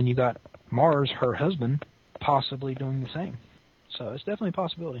 and then you got Mars, her husband, possibly doing the same. So it's definitely a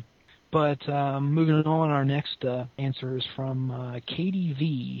possibility. But moving on, our next answer is from Katie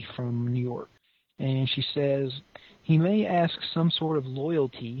V from New York. And she says, he may ask some sort of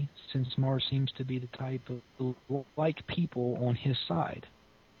loyalty since Mars seems to be the type of like people on his side.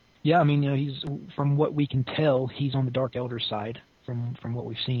 Yeah, I mean, he's, from what we can tell, he's on the Dark Elders side from what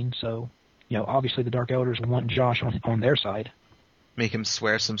we've seen. So, obviously the Dark Elders want Josh on their side. Make him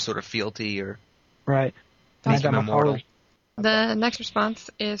swear some sort of fealty or... Right. Make him immortal. The next response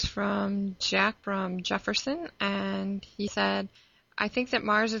is from Jack from Jefferson, and he said, I think that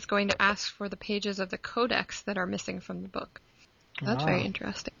Mars is going to ask for the pages of the codex that are missing from the book. That's very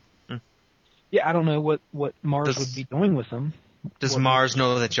interesting. Yeah, I don't know what Mars would be doing with them. Does Mars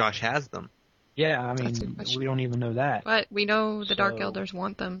know that Josh has them? Yeah, I mean, we don't even know that. But we know the Dark Elders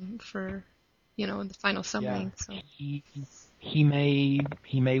want them for, the final summoning. Yeah. So He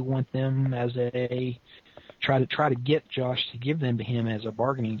may want them as a try to get Josh to give them to him as a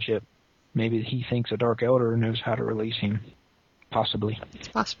bargaining chip. Maybe he thinks a Dark Elder knows how to release him. Possibly.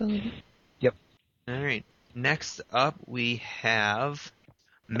 Possibility. Yep. All right. Next up, we have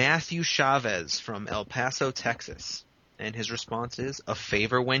Matthew Chavez from El Paso, Texas. And his response is, a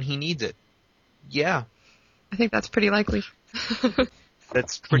favor when he needs it. Yeah. I think that's pretty likely.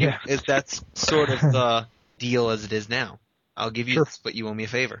 That's sort of the deal as it is now. I'll give you this, but you owe me a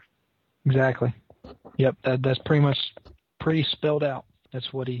favor. Exactly. Yep, that's pretty spelled out.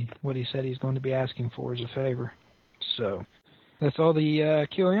 That's what he said he's going to be asking for as a favor. So, that's all the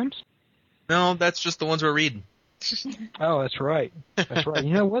QMs? No, that's just the ones we're reading. Oh, that's right. That's right.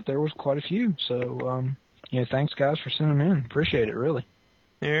 You know what? There was quite a few. So, thanks guys for sending them in. Appreciate it, really.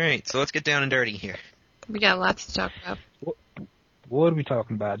 All right, so let's get down and dirty here. We got lots to talk about. What are we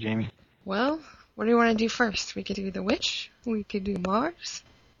talking about, Jamie? Well, what do you want to do first? We could do the witch. We could do Mars.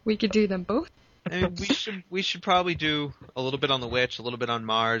 We could do them both. We should probably do a little bit on the witch, a little bit on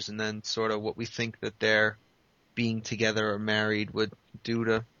Mars, and then sort of what we think that their being together or married would do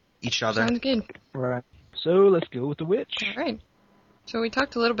to each other. Sounds good. Right. So let's go with the witch. All right. So we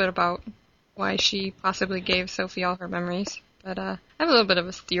talked a little bit about why she possibly gave Sophie all her memories, but I have a little bit of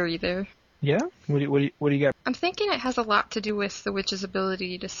a theory there. Yeah? What do you got? I'm thinking it has a lot to do with the witch's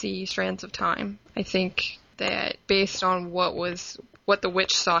ability to see strands of time. I think that based on what the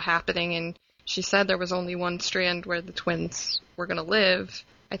witch saw happening, and she said there was only one strand where the twins were going to live,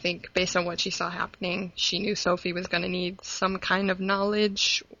 I think based on what she saw happening, she knew Sophie was going to need some kind of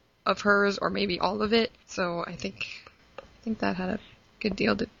knowledge of hers, or maybe all of it. So I think that had a good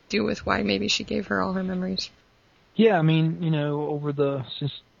deal to do with why maybe she gave her all her memories. Yeah, I mean, over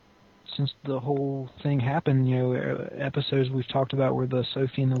since the whole thing happened, episodes we've talked about where the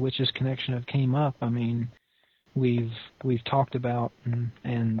Sophie and the witch's connection have came up. I mean, we've talked about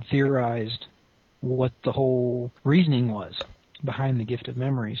and theorized what the whole reasoning was behind the gift of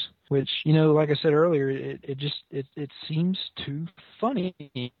memories, which, like I said earlier, it seems too funny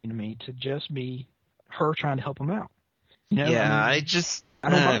to me to just be her trying to help him out. Yeah, I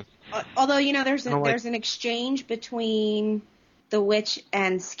don't although, there's an exchange between the witch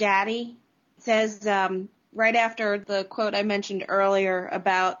and Scatty. It says, right after the quote I mentioned earlier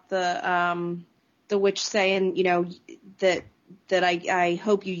about the witch saying, that I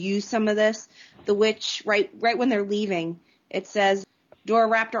hope you use some of this. The witch, right when they're leaving, it says, Dora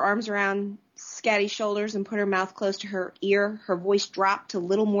wrapped her arms around Scatty's shoulders and put her mouth close to her ear. Her voice dropped to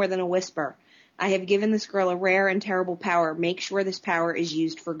little more than a whisper. I have given this girl a rare and terrible power. Make sure this power is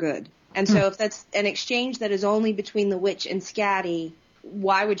used for good. And so if that's an exchange that is only between the witch and Scatty,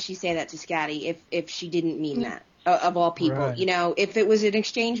 why would she say that to Scatty if she didn't mean that, of all people? Right. If it was an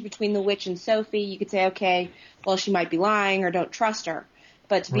exchange between the witch and Sophie, you could say, okay, well, she might be lying or don't trust her.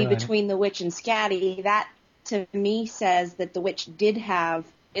 But to be between the witch and Scatty, that to me says that the witch did have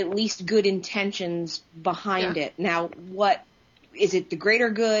at least good intentions behind it. Now, what is it the greater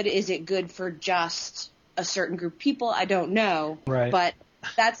good? Is it good for just a certain group of people? I don't know. Right. But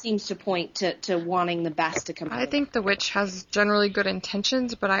that seems to point to wanting the best to come. I think the witch has generally good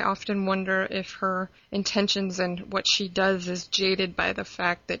intentions, but I often wonder if her intentions and what she does is jaded by the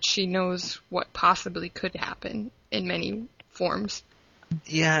fact that she knows what possibly could happen in many forms.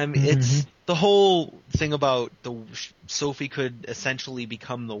 Yeah, I mean, it's the whole thing about Sophie could essentially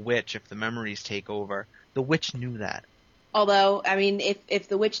become the witch if the memories take over. The witch knew that. Although, I mean, if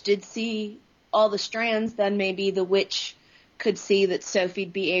the witch did see all the strands, then maybe the witch could see that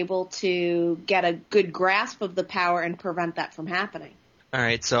Sophie'd be able to get a good grasp of the power and prevent that from happening. All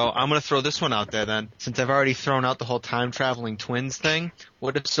right, so I'm going to throw this one out there then. Since I've already thrown out the whole time-traveling twins thing,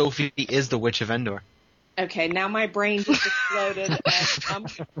 what if Sophie is the Witch of Endor? Okay, now my brain just exploded, and I'm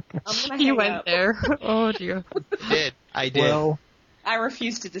going to hang You went up. there. Oh, dear. I did. Well, I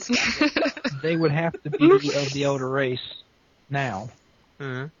refuse to discuss it. they would have to be of the elder race now.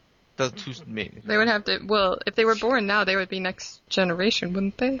 They would have to, well, if they were born now, they would be next generation,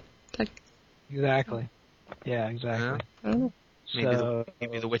 wouldn't they? Exactly. Yeah, exactly. I don't know.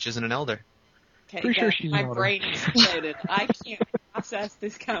 Maybe the witch isn't an elder. Okay, Pretty sure guys, she's my an elder. brain exploded. I can't process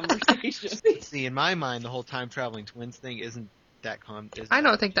this conversation. See, in my mind, the whole time-traveling twins thing isn't that I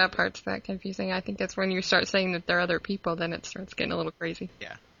don't think that part's that confusing. I think that's when you start saying that they're other people, then it starts getting a little crazy.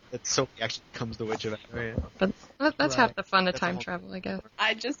 Yeah. That Sophie actually becomes the Witch of Endor. But that's half the fun of That's time the whole- travel,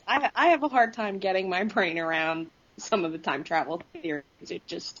 I guess. I have a hard time getting my brain around some of the time travel theories. It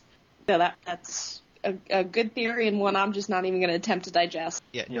just, that's a good theory and one I'm just not even going to attempt to digest.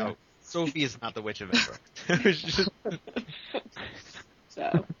 Yeah, no. Sophie is not the Witch of Endor.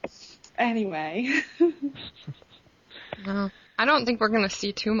 So, anyway. No. I don't think we're going to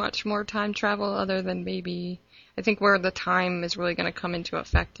see too much more time travel other than maybe, I think where the time is really going to come into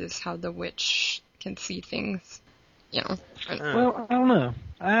effect is how the witch can see things, you know. Well, I don't know.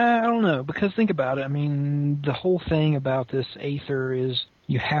 I don't know, because think about it. I mean, the whole thing about this Aether is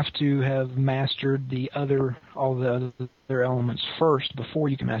you have to have mastered all the other elements first before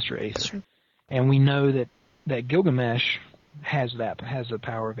you can master Aether. Sure. And we know that Gilgamesh has the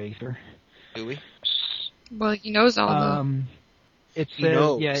power of Aether. Do we? Well, he knows all the... It He says,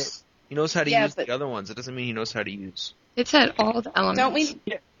 knows. yeah, He knows how to Yeah, use but- the other ones. It doesn't mean he knows how to use. It said all the elements. Don't we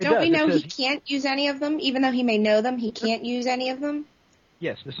it don't does. we It know says- he can't use any of them? Even though he may know them, he can't use any of them?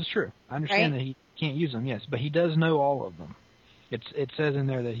 Yes, this is true. I understand Right? that he can't use them, yes, but he does know all of them. It says in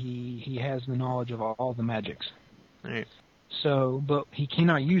there that he has the knowledge of all the magics. Right. So, but he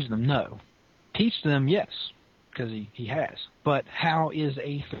cannot use them, no. Teach them, yes, because he has. But how is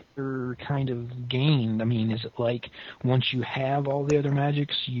Aether kind of gained? I mean, is it like once you have all the other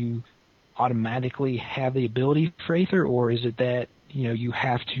magics, you automatically have the ability for Aether, or is it that, you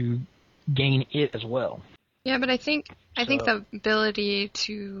have to gain it as well? Yeah, but I think the ability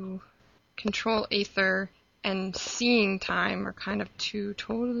to control Aether and seeing time are kind of two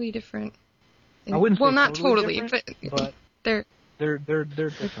totally different. I wouldn't say not totally totally, different, but but they're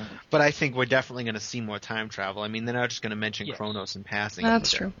different. But I think we're definitely going to see more time travel. I mean, they're not just going to mention Yes. Kronos in passing.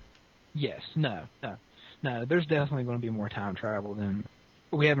 that's true. Yes, no. There's definitely going to be more time travel than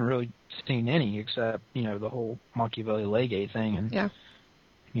we haven't really seen any, except the whole Machiavelli Legate thing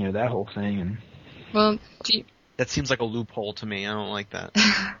and that whole thing and Well, That seems like a loophole to me. I don't like that.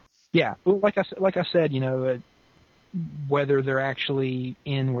 yeah. Well, like I said, whether they're actually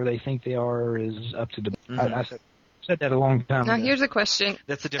in where they think they are is up to debate. I said that a long time now ago. here's a question.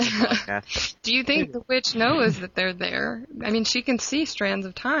 That's a different podcast. Do you think the witch knows that they're there? I mean, she can see strands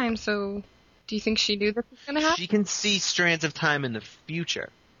of time, so do you think she knew this was going to happen? She can see strands of time in the future.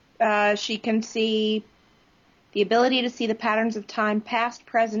 She can see the ability to see the patterns of time, past,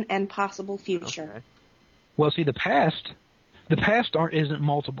 present, and possible future. Okay. Well, see, the past isn't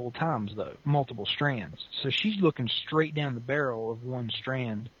multiple times though, multiple strands. So she's looking straight down the barrel of one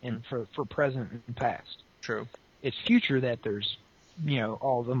strand for present and past. True. It's future that there's,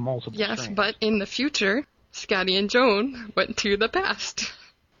 all the multiple Yes, strands. but in the future, Scotty and Joan went to the past.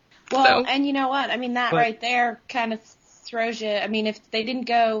 Well, So- and you know what? I mean, that But- right there kind of throws you. I mean, if they didn't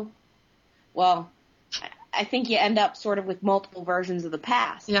go, well, I think you end up sort of with multiple versions of the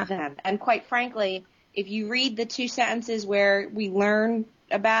past. Yeah. Then. And quite frankly, if you read the two sentences where we learn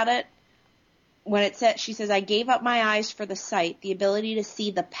about it, when it says, she says, I gave up my eyes for the sight, the ability to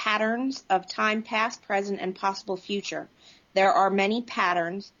see the patterns of time past, present, and possible future. There are many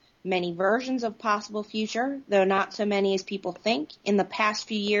patterns, many versions of possible future, though not so many as people think. In the past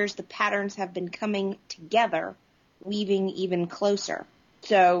few years, the patterns have been coming together, weaving even closer.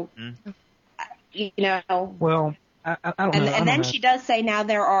 So, Well, I don't know. and then she does say now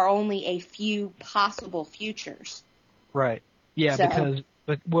there are only a few possible futures. Right. Yeah, So-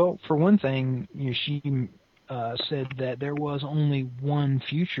 well, for one thing, she said that there was only one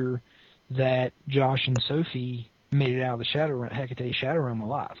future that Josh and Sophie made it out of the Hecate's Shadow Realm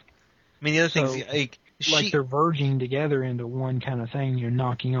alive. I mean, the other So, thing is, like they're verging together into one kind of thing. You're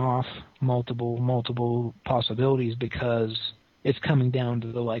knocking off multiple possibilities because it's coming down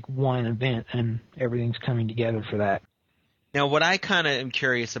to the one event, and everything's coming together for that. now what I kind of am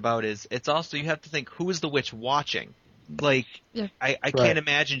curious about is, it's also, you have to think, who is the witch watching? Like, Yeah. I can't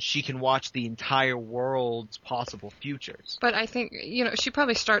imagine she can watch the entire world's possible futures. But I think, she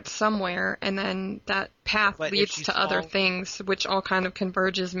probably starts somewhere, and then that path But if leads she's to other following- things, which all kind of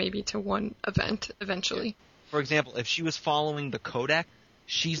converges maybe to one event eventually. For example, if she was following the Codex,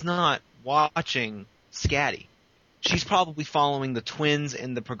 she's not watching Scatty. She's probably following the twins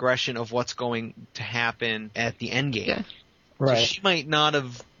and the progression of what's going to happen at the end game. Yeah. Right. So she might not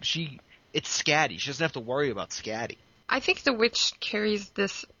have. It's Scatty. She doesn't have to worry about Scatty. I think the witch carries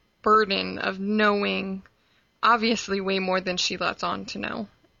this burden of knowing, obviously, way more than she lets on to know.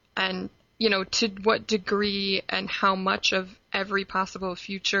 And, to what degree and how much of every possible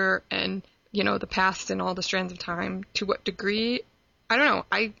future and, the past and all the strands of time, to what degree, I don't know.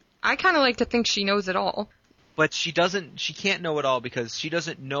 I kind of like to think she knows it all. But she can't know it all because she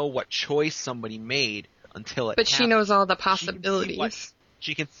doesn't know what choice somebody made until it But happens. she knows all the possibilities.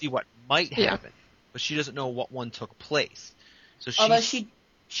 She can see what might Yeah. happen, but she doesn't know what one took place. So Although she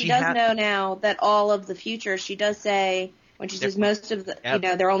does know now that all of the futures, she does say, when she says most of the,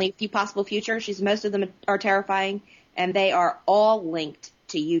 there are only a few possible futures, she says most of them are terrifying, and they are all linked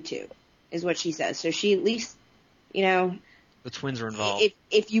to YouTube, is what she says. So she at least, the twins are involved.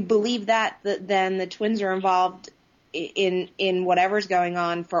 if you believe that, then the twins are involved in whatever's going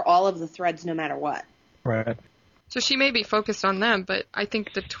on for all of the threads, no matter what. Right. So she may be focused on them, but I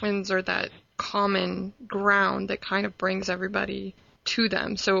think the twins are that common ground that kind of brings everybody to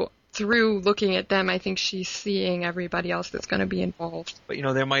them. So through looking at them, I think she's seeing everybody else that's going to be involved. But,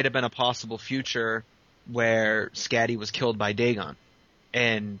 there might have been a possible future where Scatty was killed by Dagon,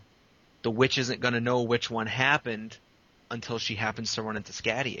 and the witch isn't going to know which one happened until she happens to run into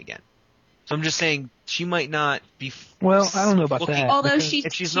Scatty again. So I'm just saying she might not be. Well, I don't know about that. Although because she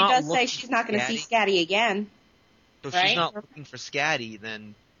does say she's not going to see Scatty again. So if right? she's not looking for Scatty,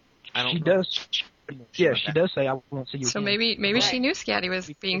 then I don't. She know. does. Yeah, she does say, "I won't see you." So again. maybe she knew Scatty was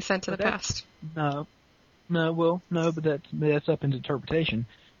being sent to the past. No, but that's up into interpretation.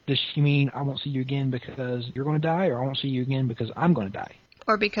 Does she mean I won't see you again because you're going to die, or I won't see you again because I'm going to die?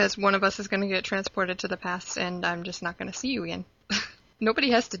 Or because one of us is going to get transported to the past and I'm just not going to see you again.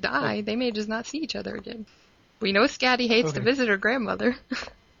 Nobody has to die. They may just not see each other again. We know Scatty hates to visit her grandmother.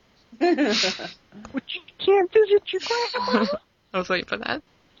 But you can't visit your grandmother. I was waiting for that.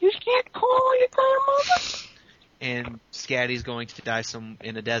 You can't call your grandmother. And Scatty's going to die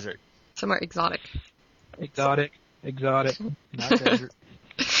in a desert. Somewhere exotic. Exotic, not desert.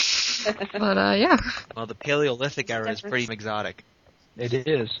 But, yeah. Well, the Paleolithic era is pretty exotic. It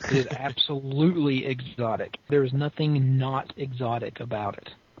is. It is absolutely exotic. There is nothing not exotic about it.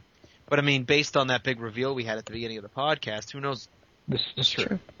 But, I mean, based on that big reveal we had at the beginning of the podcast, who knows? This is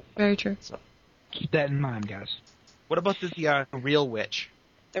true. Very true. So, keep that in mind, guys. What about the real witch?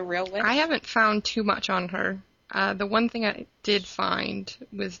 The real witch? I haven't found too much on her. The one thing I did find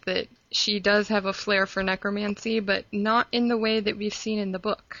was that she does have a flair for necromancy, but not in the way that we've seen in the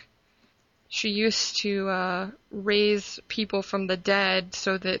book. She used to raise people from the dead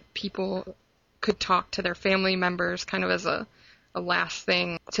so that people could talk to their family members kind of as a last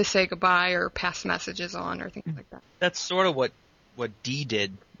thing to say goodbye or pass messages on or things like that. That's sort of what Dee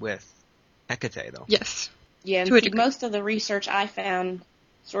did with Hecate, though. Yes. Yeah, and see, most of the research I found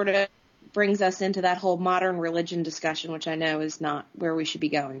sort of brings us into that whole modern religion discussion, which I know is not where we should be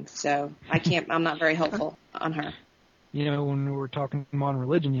going. So I'm not very hopeful on her. When we were talking modern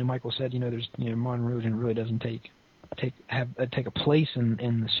religion, Michael said, there's, modern religion really doesn't take a place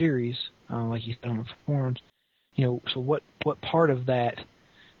in the series, like you said on the forums. So what part of that,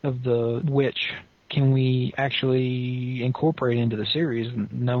 of the witch, can we actually incorporate into the series,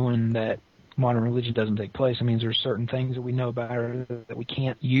 knowing that modern religion doesn't take place? I mean, there's certain things that we know about her that we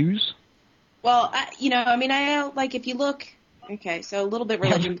can't use. Well, I know, like, if you look, okay, so a little bit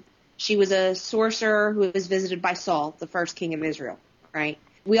religion. She was a sorcerer who was visited by Saul, the first king of Israel, right?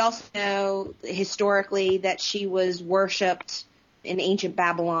 We also know historically that she was worshipped in ancient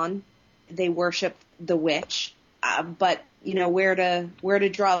Babylon. They worshipped the witch. But, where to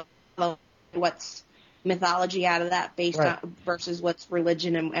draw what's mythology out of that based on versus what's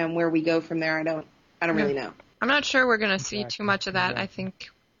religion and where we go from there, I don't really know. I'm not sure we're going to see too much of that. I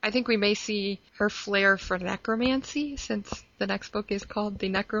think I think we may see her flair for necromancy, since the next book is called The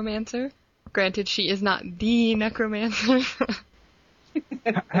Necromancer. Granted, she is not the necromancer.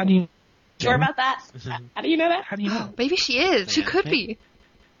 How do you... Sure about that? How do you know that? How do you know? Maybe she is. She could be.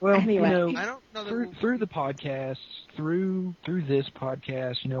 Well, Anyway. I don't know through the podcast, through this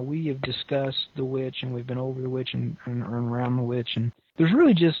podcast, we have discussed the witch, and we've been over the witch and around the witch, and there's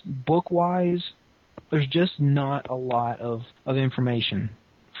really just book-wise, there's just not a lot of information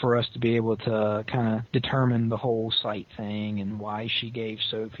for us to be able to kind of determine the whole sight thing and why she gave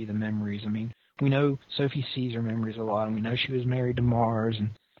Sophie the memories. I mean, we know Sophie sees her memories a lot, and we know she was married to Mars, and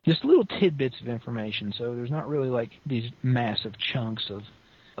just little tidbits of information. So there's not really like these massive chunks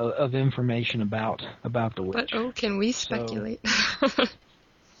of information about the witch. But can we speculate? So,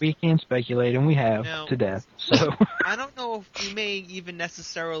 we can speculate, and we have to death. So I don't know if we may even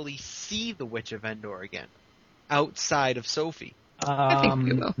necessarily see the Witch of Endor again, outside of Sophie. I think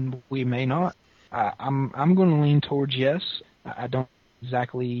we will. We may not. I'm going to lean towards yes. I don't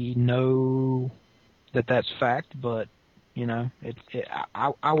exactly know that that's fact, but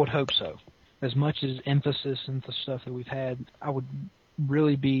I would hope so. As much as emphasis and the stuff that we've had, I would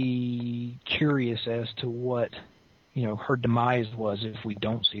really be curious as to what her demise was if we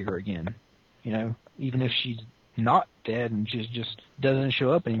don't see her again. Even if she's not dead and just doesn't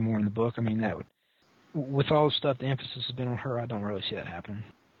show up anymore in the book. I mean, that would, with all the stuff, the emphasis has been on her. I don't really see that happening.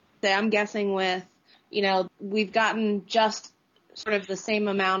 I'm guessing with, we've gotten just sort of the same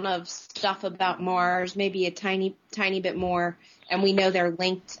amount of stuff about Mars, maybe a tiny bit more, and we know they're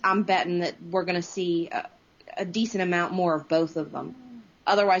linked. I'm betting that we're going to see a decent amount more of both of them.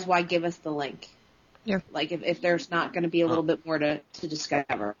 Otherwise, why give us the link? Yeah. Like if there's not going to be a little bit more to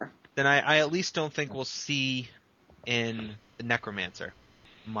discover. Then I at least don't think we'll see in the Necromancer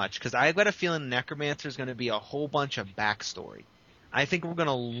much, because I've got a feeling the Necromancer is going to be a whole bunch of backstory. I think we're going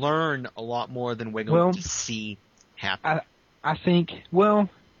to learn a lot more than we're going to see happen. I think,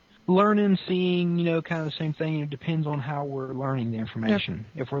 learning, seeing, kind of the same thing. It depends on how we're learning the information.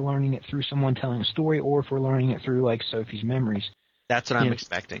 Yep. If we're learning it through someone telling a story, or if we're learning it through, like, Sophie's memories. That's what I'm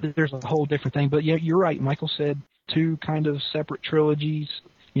expecting. There's a whole different thing. But, yeah, you're right. Michael said 2 kind of separate trilogies.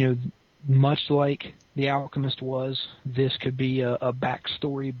 Much like The Alchemist was, this could be a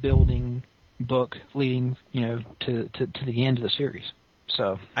backstory building book leading, to the end of the series.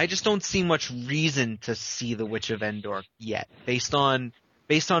 So I just don't see much reason to see the Witch of Endor yet, based on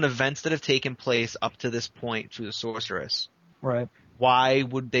events that have taken place up to this point through the Sorceress. Right. Why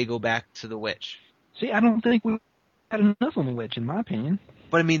would they go back to the Witch? See, I don't think we had enough on the Witch, in my opinion.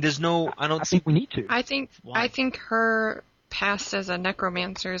 But I mean, I think we need to. I think her past as a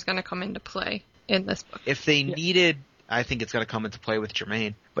necromancer is going to come into play in this book. If they needed, I think it's going to come into play with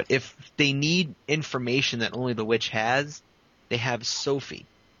Jermaine. But if they need information that only the Witch has, they have Sophie.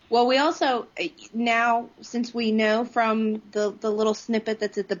 Well, we also, now, since we know from the little snippet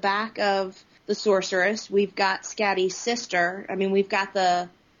that's at the back of the Sorceress, we've got Scatty's sister. I mean, we've got the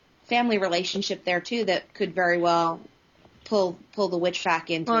family relationship there, too, that could very well pull the witch back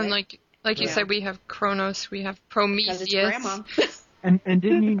into it. And like you said, we have Kronos, we have Prometheus. Grandma. and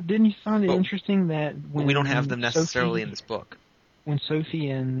didn't you find it interesting that when we don't have them necessarily in this book. When Sophie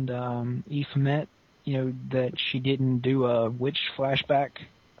and Aoife met, that she didn't do a witch flashback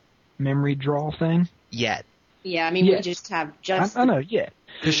memory draw thing yet. Yeah, I mean, we just have I know, yet.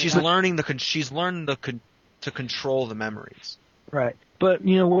 Because she's learned to control the memories. Right. But,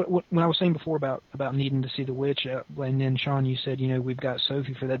 what when I was saying before about needing to see the witch, and then, Sean, you said, we've got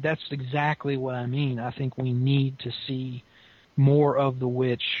Sophie for that. That's exactly what I mean. I think we need to see more of the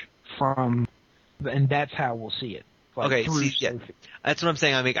witch and that's how we'll see it. Like, that's what I'm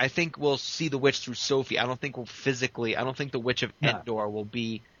saying. I mean, I think we'll see the witch through Sophie. I don't think I don't think the Witch of Endor will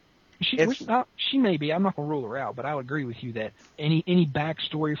be. She may be. I'm not going to rule her out, but I would agree with you that any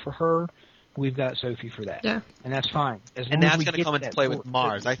backstory for her, we've got Sophie for that. Yeah. And that's fine. And that's going to come into play with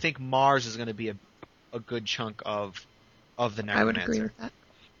Mars. I think Mars is going to be a good chunk of the Necromancer. I would agree with that.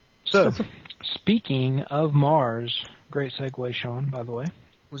 So, speaking of Mars, great segue, Sean, by the way.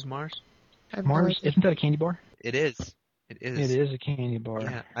 Who's Mars? Mars, isn't that a candy bar? It is. It is a candy bar.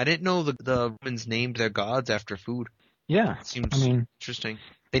 Yeah. I didn't know the Romans named their gods after food. Yeah. It seems interesting.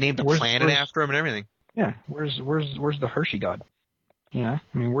 They named the planet after him and everything. Yeah. Where's the Hershey god? Yeah.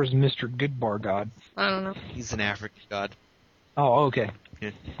 I mean, where's Mr. Good Bar god? I don't know. He's an African god. Oh, okay. Yeah.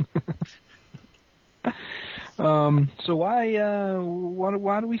 So why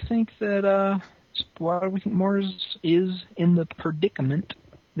do we think Mars is in the predicament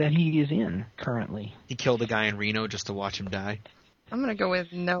that he is in currently? He killed a guy in Reno just to watch him die. I'm gonna go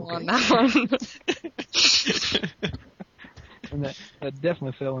with no on that one. And that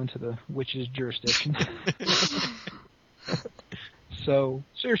definitely fell into the witch's jurisdiction. So,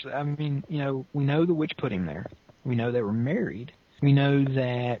 seriously, I mean, we know the witch put him there. We know they were married. We know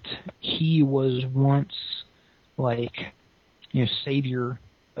that he was once, savior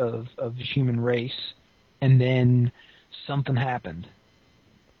of the human race, and then something happened.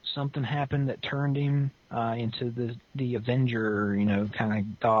 Something happened that turned him into the Avenger, kind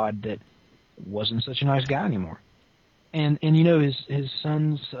of god that wasn't such a nice guy anymore. And his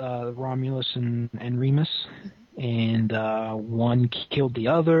sons, Romulus and Remus, and one killed the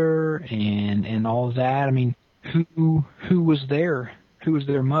other, and all of that. I mean, who was there? Who was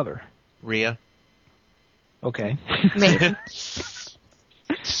their mother? Rhea. Okay. Maybe.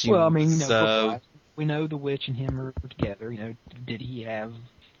 Well, I mean, we know the witch and him are together. Did he have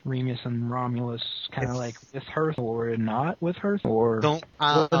Remus and Romulus kind of with her, or not with her, or was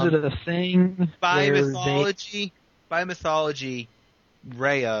it a thing? By mythology,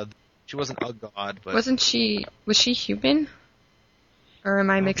 Rhea, she wasn't a god, but was she human? Or am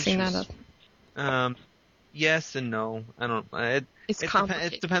I mixing that up? Yes and no. I don't. It's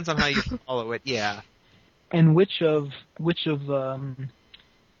complicated. It depends on how you follow it. Yeah. And which of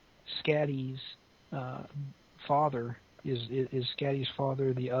Scatty's father is Scatty's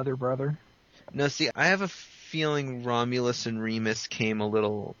father the other brother? No, see, I have a feeling Romulus and Remus came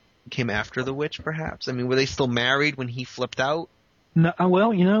after the witch, perhaps. I mean, were they still married when he flipped out? No.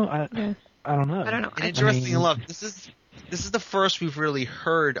 Well, I don't know. I don't know. And interesting enough, this is the first we've really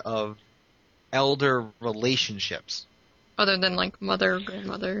heard of elder relationships. Other than mother,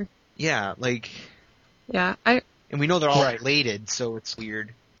 grandmother. Yeah, Yeah, and we know they're all related, so it's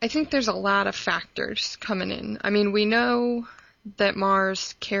weird. I think there's a lot of factors coming in. I mean, we know that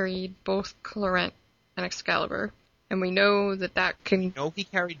Mars carried both Clorent and Excalibur, and we know that can... You know he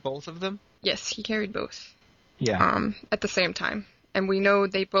carried both of them? Yes, he carried both. Yeah. At the same time. And we know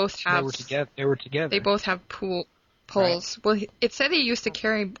they both have... They were together. They both have poles. Right. Well, it said he used to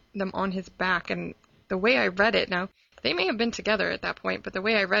carry them on his back, and the way I read it, now, they may have been together at that point, but the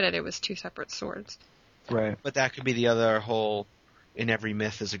way I read it, it was two separate swords. Right. But that could be the other whole, in every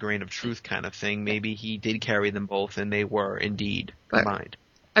myth is a grain of truth kind of thing. Maybe he did carry them both, and they were indeed combined.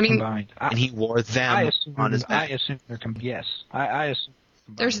 Combined. And he wore them on his back. I assume they're yes. I assume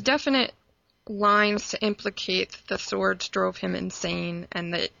there's definite lines to implicate that the swords drove him insane,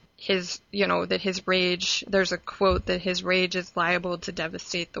 and that his rage, there's a quote that his rage is liable to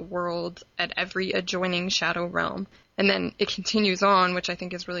devastate the world at every adjoining shadow realm. And then it continues on, which I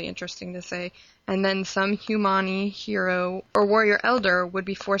think is really interesting to say, and then some Humani, hero, or warrior elder would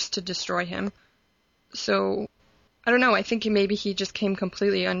be forced to destroy him. So, I don't know, I think maybe he just came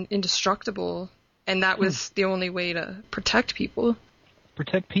completely indestructible, and that was the only way to protect people.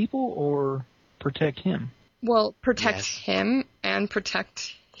 Protect people or protect him? Well, protect him and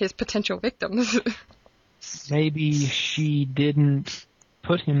protect his potential victims. Maybe she didn't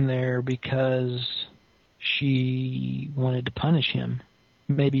put him there because she wanted to punish him.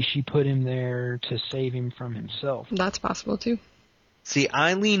 Maybe she put him there to save him from himself. That's possible, too. See,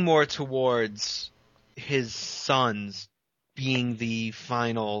 I lean more towards his sons being the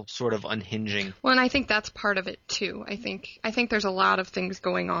final sort of unhinging. Well, and I think that's part of it, too. I think there's a lot of things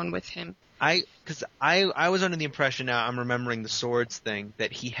going on with him. Because I was under the impression, now I'm remembering the swords thing,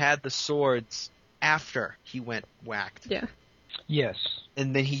 that he had the swords after he went whacked. Yeah. Yes.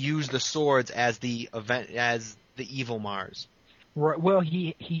 And then he used the swords as the evil Mars. Right. Well,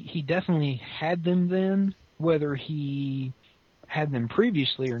 he definitely had them then. Whether he had them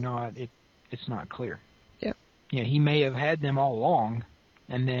previously or not, it's not clear. Yeah. Yeah, he may have had them all along,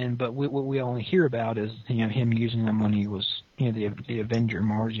 and then what we only hear about is him using them when he was the Avenger,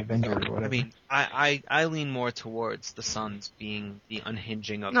 Mars Avenger or whatever. I mean, I lean more towards the sons being the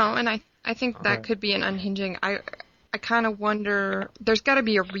unhinging of. No, and I think that could be an unhinging. I kind of wonder. There's got to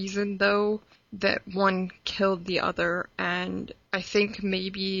be a reason though that one killed the other, and I think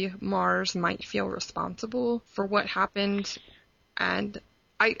maybe Mars might feel responsible for what happened, and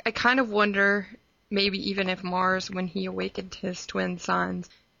I kind of wonder maybe even if Mars, when he awakened his twin sons,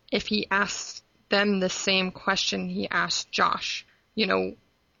 if he asked them the same question he asked Josh,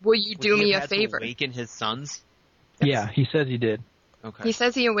 will you do me a favor? To awaken his sons? Yeah, he says he did. Okay. He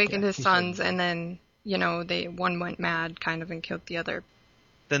says he awakened his sons, and then one went mad kind of and killed the other.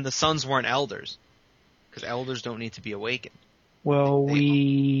 Then the sons weren't elders, because elders don't need to be awakened. Well, do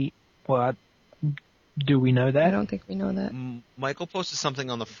we know that? I don't think we know that. Michael posted something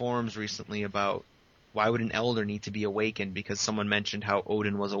on the forums recently about why would an elder need to be awakened, because someone mentioned how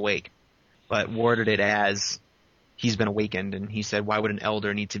Odin was awake, but worded it as he's been awakened, and he said, why would an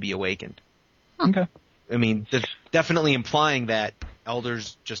elder need to be awakened? Okay. I mean, they're definitely implying that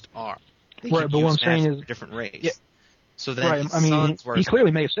elders just are. They Right, could but what use I'm saying magic is, for different race. Yeah, So then right. his I mean, sons were he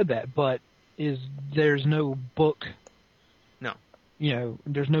clearly may have said that, but there's no book. No. You know,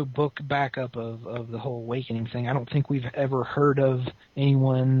 there's no book backup of the whole awakening thing. I don't think we've ever heard of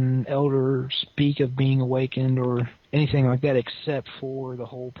anyone elder speak of being awakened or anything like that, except for the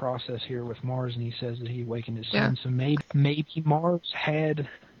whole process here with Mars, and he says that he awakened his son. So maybe Mars had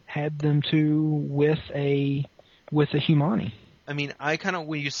them two with a Humani. I mean, I kind of,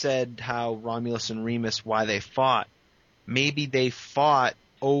 when you said how Romulus and Remus, why they fought, maybe they fought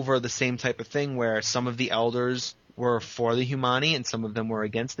over the same type of thing where some of the elders were for the Humani and some of them were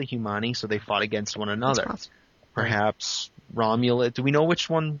against the Humani, so they fought against one another. Perhaps Romulus. Do we know which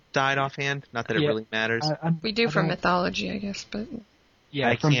one died offhand? Not that it really matters. We do from mythology, I guess, but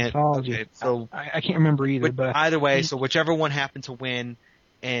yeah, from mythology. Okay, so I can't remember either. But either way, so whichever one happened to win,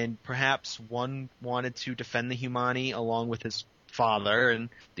 and perhaps one wanted to defend the Humani along with his father, and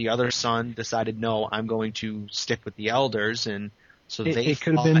the other son decided, no, I'm going to stick with the elders, and so they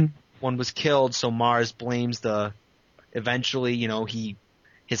could have been. One was killed, so Mars blames eventually, you know,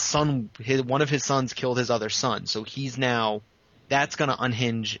 one of his sons killed his other son, so that's going to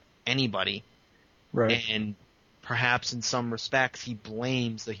unhinge anybody. Right. And perhaps in some respects he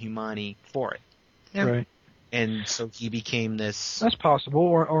blames the Humani for it. Yeah. Right. And so he became this. That's possible,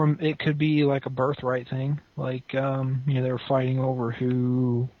 or it could be like a birthright thing. Like, they were fighting over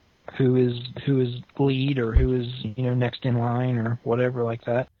who is lead or who is, next in line or whatever like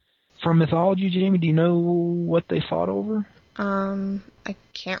that. From mythology, Jamie, do you know what they fought over? I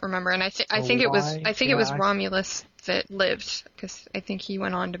can't remember, and I think it was Romulus that lived, because I think he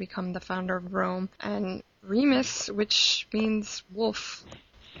went on to become the founder of Rome, and Remus, which means wolf.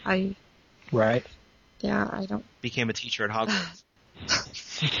 Right. Yeah, I don't. Became a teacher at Hogwarts.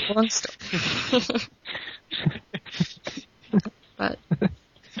 Long story. But.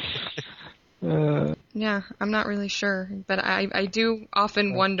 Yeah, I'm not really sure, but I do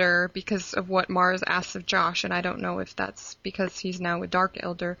often wonder because of what Mars asks of Josh, and I don't know if that's because he's now a Dark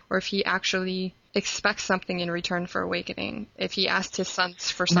Elder or if he actually expects something in return for awakening, if he asked his sons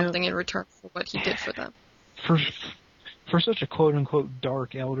for something in return for what he did for them. For such a quote-unquote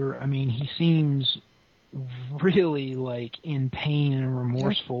Dark Elder, I mean, he seems really like in pain and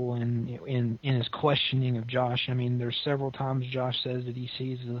remorseful in his questioning of Josh. I mean, there's several times Josh says that he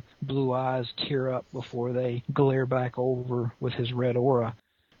sees the blue eyes tear up before they glare back over with his red aura.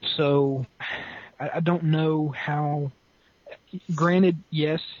 So I don't know how. Granted,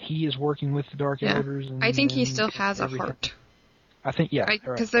 yes, he is working with the Dark Elders. And, I think he still has everything. A heart. I think, yeah.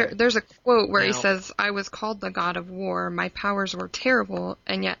 Because there's a quote where he says, "I was called the god of war. My powers were terrible,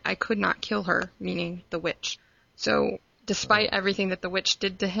 and yet I could not kill her," meaning the witch. So, despite everything that the witch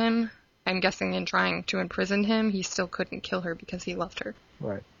did to him, I'm guessing in trying to imprison him, he still couldn't kill her because he loved her.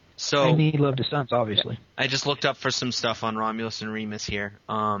 Right. So, and he loved his sons, obviously. I just looked up for some stuff on Romulus and Remus here.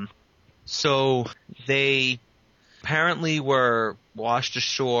 So, they apparently were washed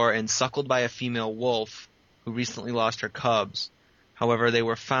ashore and suckled by a female wolf who recently lost her cubs. However, they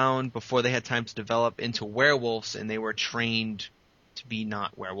were found before they had time to develop into werewolves, and they were trained to be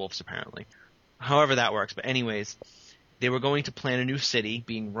not werewolves, apparently. However that works. But anyways, they were going to plan a new city,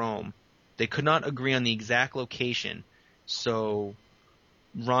 being Rome. They could not agree on the exact location, so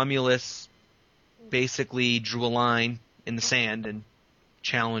Romulus basically drew a line in the sand and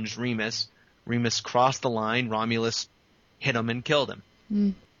challenged Remus. Remus crossed the line. Romulus hit him and killed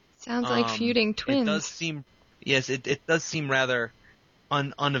him. Sounds like feuding twins. It does seem rather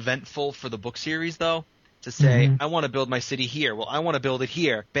uneventful for the book series, though, to say, I want to build my city here. Well, I want to build it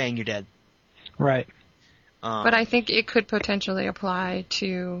here. Bang, you're dead. Right. But I think it could potentially apply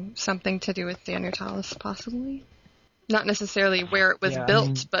to something to do with Danutalus, possibly. Not necessarily where it was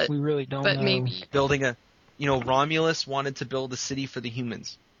built, but we really don't know. Maybe building Romulus wanted to build a city for the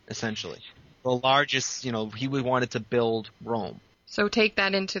humans, essentially. The largest, he wanted to build Rome. So take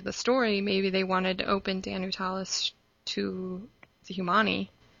that into the story. Maybe they wanted to open Danutalus to the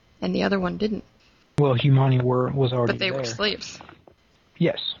Humani, and the other one didn't. Well, Humani was already there. But they were slaves.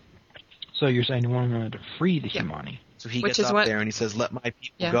 Yes. So you're saying one wanted to free the Humani. So he gets up there and he says, "Let my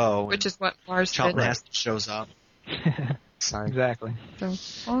people go." Which is what Mars Charlton did. Heston shows up. Sorry. Exactly. So,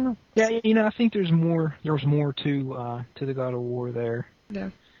 I don't know. Yeah, I think there was more to the God of War there.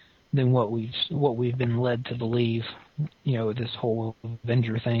 Yeah. Than what we've been led to believe. This whole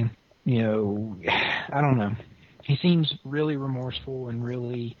Avenger thing. I don't know. He seems really remorseful and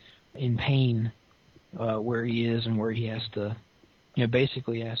really in pain where he is and where he has to,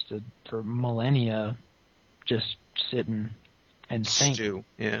 basically has to, for millennia, just sit and think. Stew,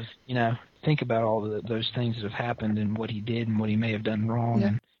 yeah. think about all those things that have happened and what he did and what he may have done wrong. Yeah.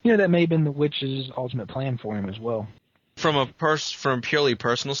 And, that may have been the witch's ultimate plan for him as well. From a purely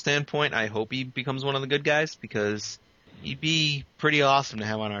personal standpoint, I hope he becomes one of the good guys, because he'd be pretty awesome to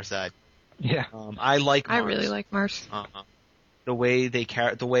have on our side. Yeah. I like Mars. I really like Mars. The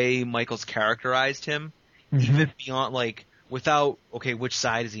way Michael's characterized him, even beyond, like, without, okay, which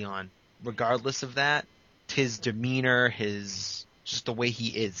side is he on? Regardless of that, his demeanor, just the way he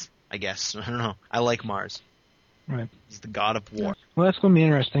is, I guess. I don't know. I like Mars. Right. He's the god of war. Well, that's going to be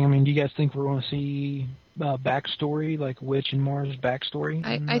interesting. I mean, do you guys think we're going to see backstory, like Witch and Mars' backstory?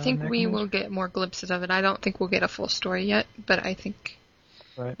 I think we will get more glimpses of it. I don't think we'll get a full story yet, but I think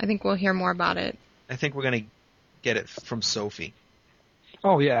we'll hear more about it. I think we're going to get it from Sophie.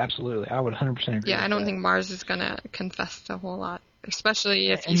 Oh, yeah, absolutely. I would 100% agree. Yeah, I don't think Mars is going to confess a whole lot, especially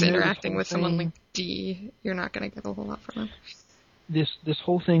if he's interacting with someone like D. You're not going to get a whole lot from him. This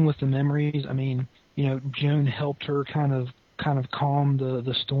whole thing with the memories, I mean, Joan helped her kind of calm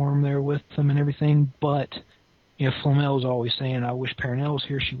the storm there with them and everything, but Flamel was always saying, I wish Parnell was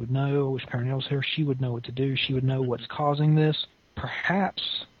here, she would know. I wish Parnell was here, she would know what to do. She would know what's causing this.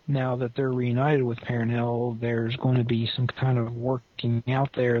 Perhaps now that they're reunited with Parnell, there's going to be some kind of working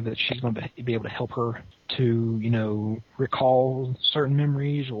out there that she's going to be able to help her to, recall certain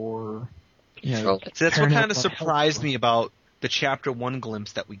memories or, So that's what kind of surprised me about the Chapter 1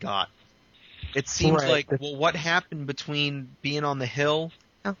 glimpse that we got. It seems what happened between being on the hill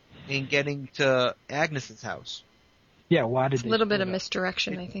and getting to Agnes's house? Yeah, why did it's a little bit of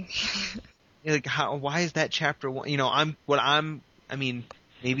misdirection, I think. Like, why is that Chapter 1? I mean,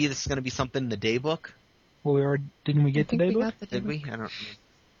 maybe this is going to be something in the daybook. Well, didn't we get the daybook? Did we? I don't know.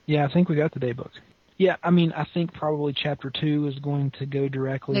 Yeah, I think we got the daybook. Yeah, I mean, I think probably Chapter 2 is going to go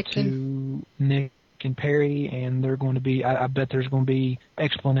directly to Nick and Perry, and they're going to be. I bet there's going to be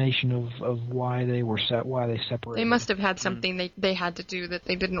explanation of why they separated. They must have had something they had to do that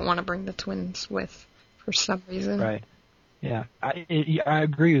they didn't want to bring the twins with for some reason. Right. Yeah, I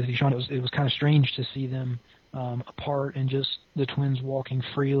agree with you, Sean. It was kind of strange to see them apart and just the twins walking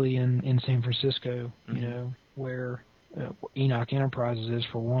freely in San Francisco. Where Enoch Enterprises is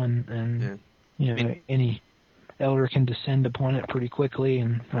for one, and any elder can descend upon it pretty quickly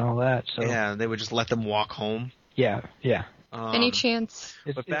and all that. So yeah, they would just let them walk home. Yeah. Any chance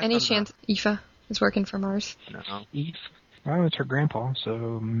Aoife is working for Mars? No. Aoife? Well, it's her grandpa,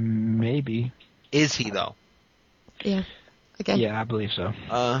 so maybe. Is he though? Yeah. Again. Yeah, I believe so.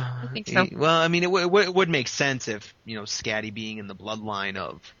 I think so. Well, I mean, it would make sense if Scatty being in the bloodline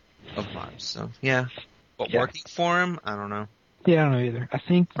of Mars. So yeah, but working for him, I don't know. Yeah, I don't know either. I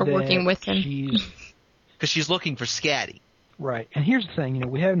think working with him. Because she's looking for Scatty. Right. And here's the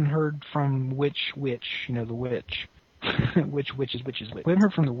thing, we haven't heard from which witch, the witch. which witches. We haven't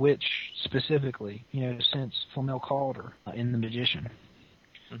heard from the witch specifically, since Flamel called her in The Magician.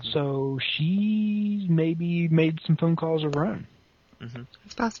 Mm-hmm. So she maybe made some phone calls of her own. Mm-hmm.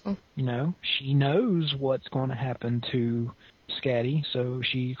 It's possible. She knows what's going to happen to Scatty, so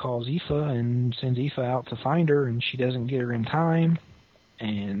she calls Aoife and sends Aoife out to find her, and she doesn't get her in time.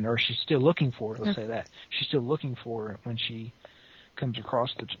 Or she's still looking for it, let's say that. She's still looking for it when she comes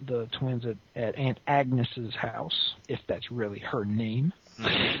across the twins at Aunt Agnes's house, if that's really her name.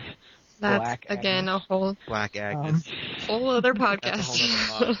 That's, Black again, Agnes. a whole... Black Agnes. Whole other podcast. That's a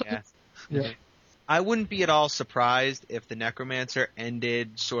whole other podcast. Yeah. I wouldn't be at all surprised if the Necromancer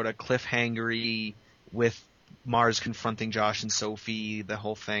ended sort of cliffhangery with Mars confronting Josh and Sophie, the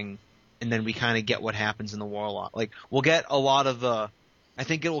whole thing, and then we kind of get what happens in the Warlock. Like, we'll get a lot of I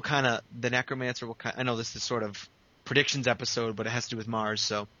think it will the Necromancer will I know this is sort of predictions episode, but it has to do with Mars,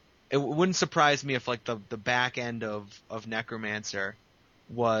 so it wouldn't surprise me if, like, the back end of Necromancer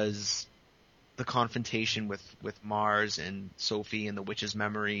was the confrontation with Mars and Sophie and the witch's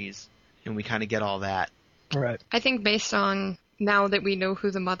memories, and we kind of get all that. Right. I think based on now that we know who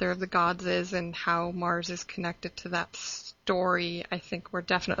the Mother of the Gods is and how Mars is connected to that story, I think we're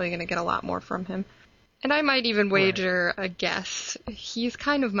definitely going to get a lot more from him. And I might even wager a guess. He's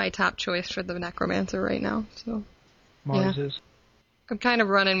kind of my top choice for the Necromancer right now. So Mars is. I'm kind of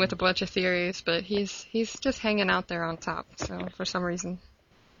running with a bunch of theories, but he's just hanging out there on top. So for some reason,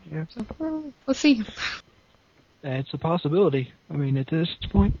 yeah. So, we'll see. It's a possibility. I mean, at this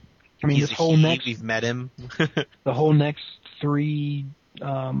point, we've met him. The whole next 3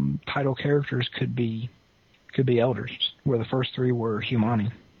 title characters could be elders, where the first 3 were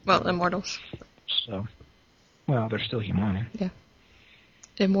Humani. Well, immortals. So, well, they're still Humani. Yeah.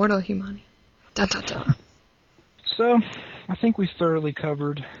 Immortal Humani. Dun, dun, dun. So, I think we thoroughly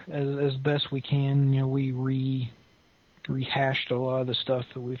covered as best we can. We rehashed a lot of the stuff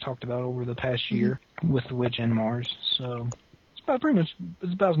that we've talked about over the past year with the Witch and Mars. So it's about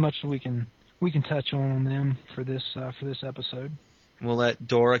as much as we can touch on them for this episode. We'll let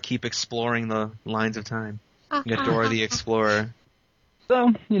Dora keep exploring the lines of time. Get Dora the Explorer.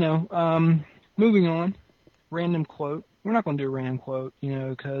 So, moving on. Random quote. We're not going to do a random quote,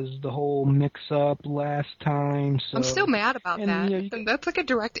 because the whole mix-up last time. So, I'm still mad about that. That's like a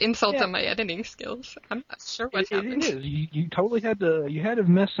direct insult Yeah. on my editing skills. I'm not sure what happened. It is. You totally had to have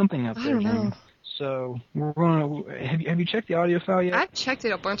messed something up I there, don't know. Jim. So we're going to. Have you checked the audio file yet? I've checked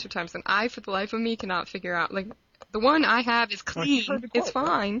it a bunch of times, and I, for the life of me, cannot figure out. Like, the one I have is clean. heard the quote, It's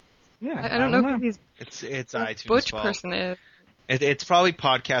fine. Yeah. I don't know who these It's iTunes Butch fault. person is. It's probably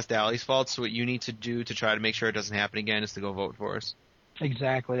Podcast Alley's fault. So what you need to do to try to make sure it doesn't happen again is to go vote for us.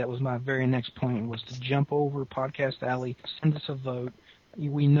 Exactly. That was my very next point, was to jump over Podcast Alley, send us a vote.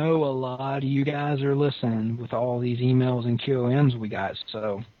 We know a lot of you guys are listening with all these emails and QOMs we got,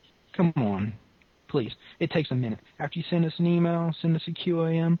 so come on. Please. It takes a minute. After you send us an email, send us a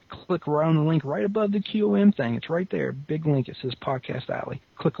QOM, click right on the link right above the QOM thing. It's right there. Big link. It says Podcast Alley.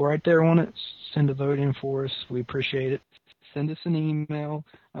 Click right there on it. Send a vote in for us. We appreciate it. Send us an email.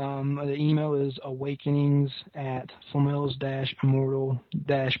 The email is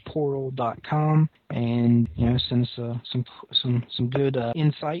awakenings@flamels-immortal-portal.com, and send us some good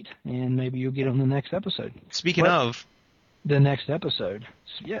insight, and maybe you'll get on the next episode. Speaking of the next episode,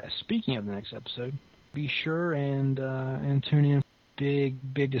 speaking of the next episode, be sure and tune in.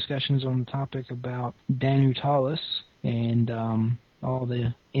 Big discussions on the topic about Danutalis and all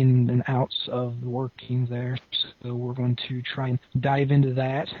the ins and outs of the workings there. So we're going to try and dive into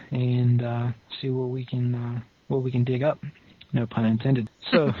that and see what we can dig up. No pun intended.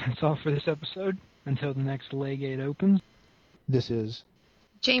 So that's all for this episode. Until the next Legate opens, this is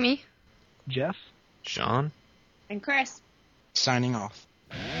Jamie. Jeff. Sean. And Chris. Signing off.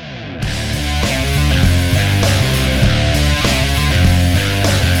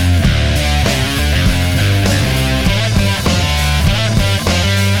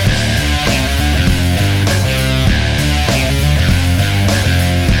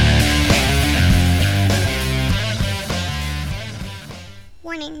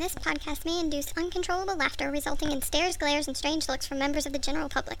 Warning, this podcast may induce uncontrollable laughter resulting in stares, glares, and strange looks from members of the general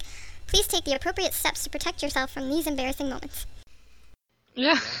public. Please take the appropriate steps to protect yourself from these embarrassing moments.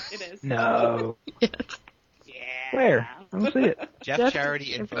 Yeah. It is. No. Yes. Yeah. Where? I don't see it. Jeff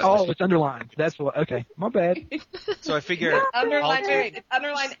Charity Info. Oh, it's underlined. That's what. Okay, my bad. So I figure Underlined, it's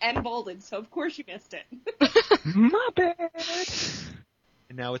underlined and bolded, so of course you missed it. My bad.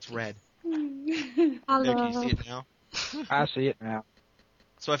 and now it's red. Hello. There, can you see it now? I see it now.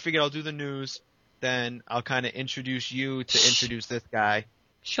 So I figured I'll do the news, then I'll kind of introduce you to introduce this guy.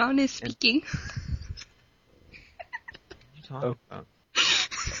 Sean is speaking. What are you talking about?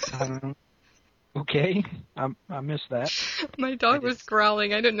 Okay, I missed that. My dog was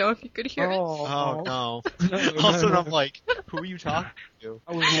growling. I didn't know if you could hear it. Oh, no. No, All of a sudden no. I'm like, who are you talking to?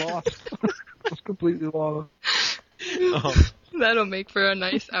 I was lost. I was completely lost. That'll make for a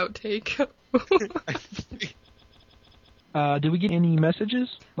nice outtake. Did we get any messages?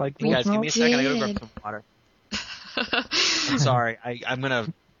 Like Guys, give me a second. I gotta grab Did. some water. I'm sorry. I'm gonna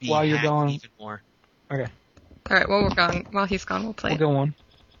be While you're hacked gone. even more. Okay, All right, well, we're gone. While he's gone, we'll play we'll it. go on.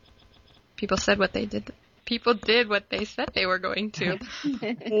 People said what they did. People did what they said they were going to.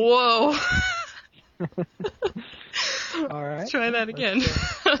 Whoa. All right. Let's try that again.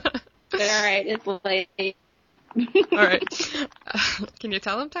 All right, it's late. All right. Can you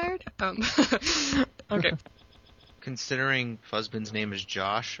tell I'm tired? Okay. Considering Fuzzbin's name is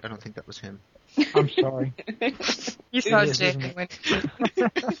Josh, I don't think that was him. I'm sorry. You saw It is, Jake. isn't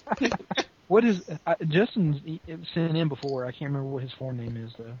it? What is Justin's sent in before? I can't remember what his full name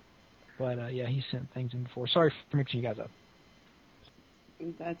is though. But yeah, he sent things in before. Sorry for mixing you guys up.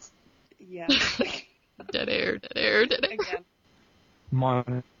 That's, yeah. Dead air, dead air, dead air. Again.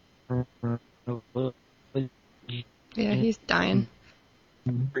 Monitor. Yeah, he's dying.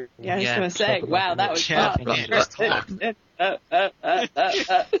 Yeah, I was Yeah, going to say, wow, that was Jeff, tough. man, just talk. That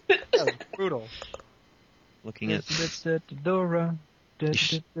was brutal. Looking at Dora.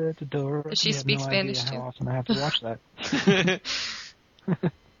 Dora. She You have speaks no Spanish, idea too. how often I have to watch that.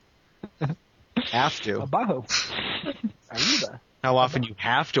 have to. Abajo. Arriba. How often you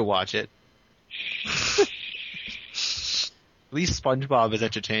have to watch it. At least SpongeBob is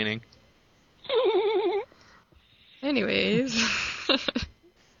entertaining. Anyways.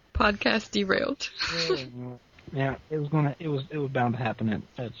 Podcast derailed. Yeah, it was bound to happen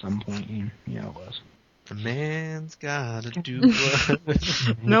at some point. Yeah, it was. The man's gotta do what.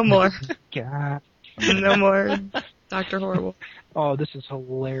 No more. God. No more Dr. Horrible. Oh, this is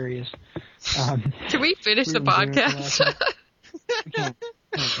hilarious. Can we finish the podcast?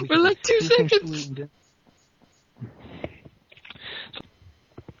 We We're like 2 seconds.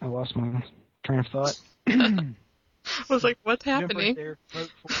 I lost my train of thought. I was like, what's happening? Jump right there,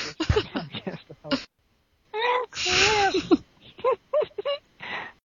 vote for this podcast. Oh, crap.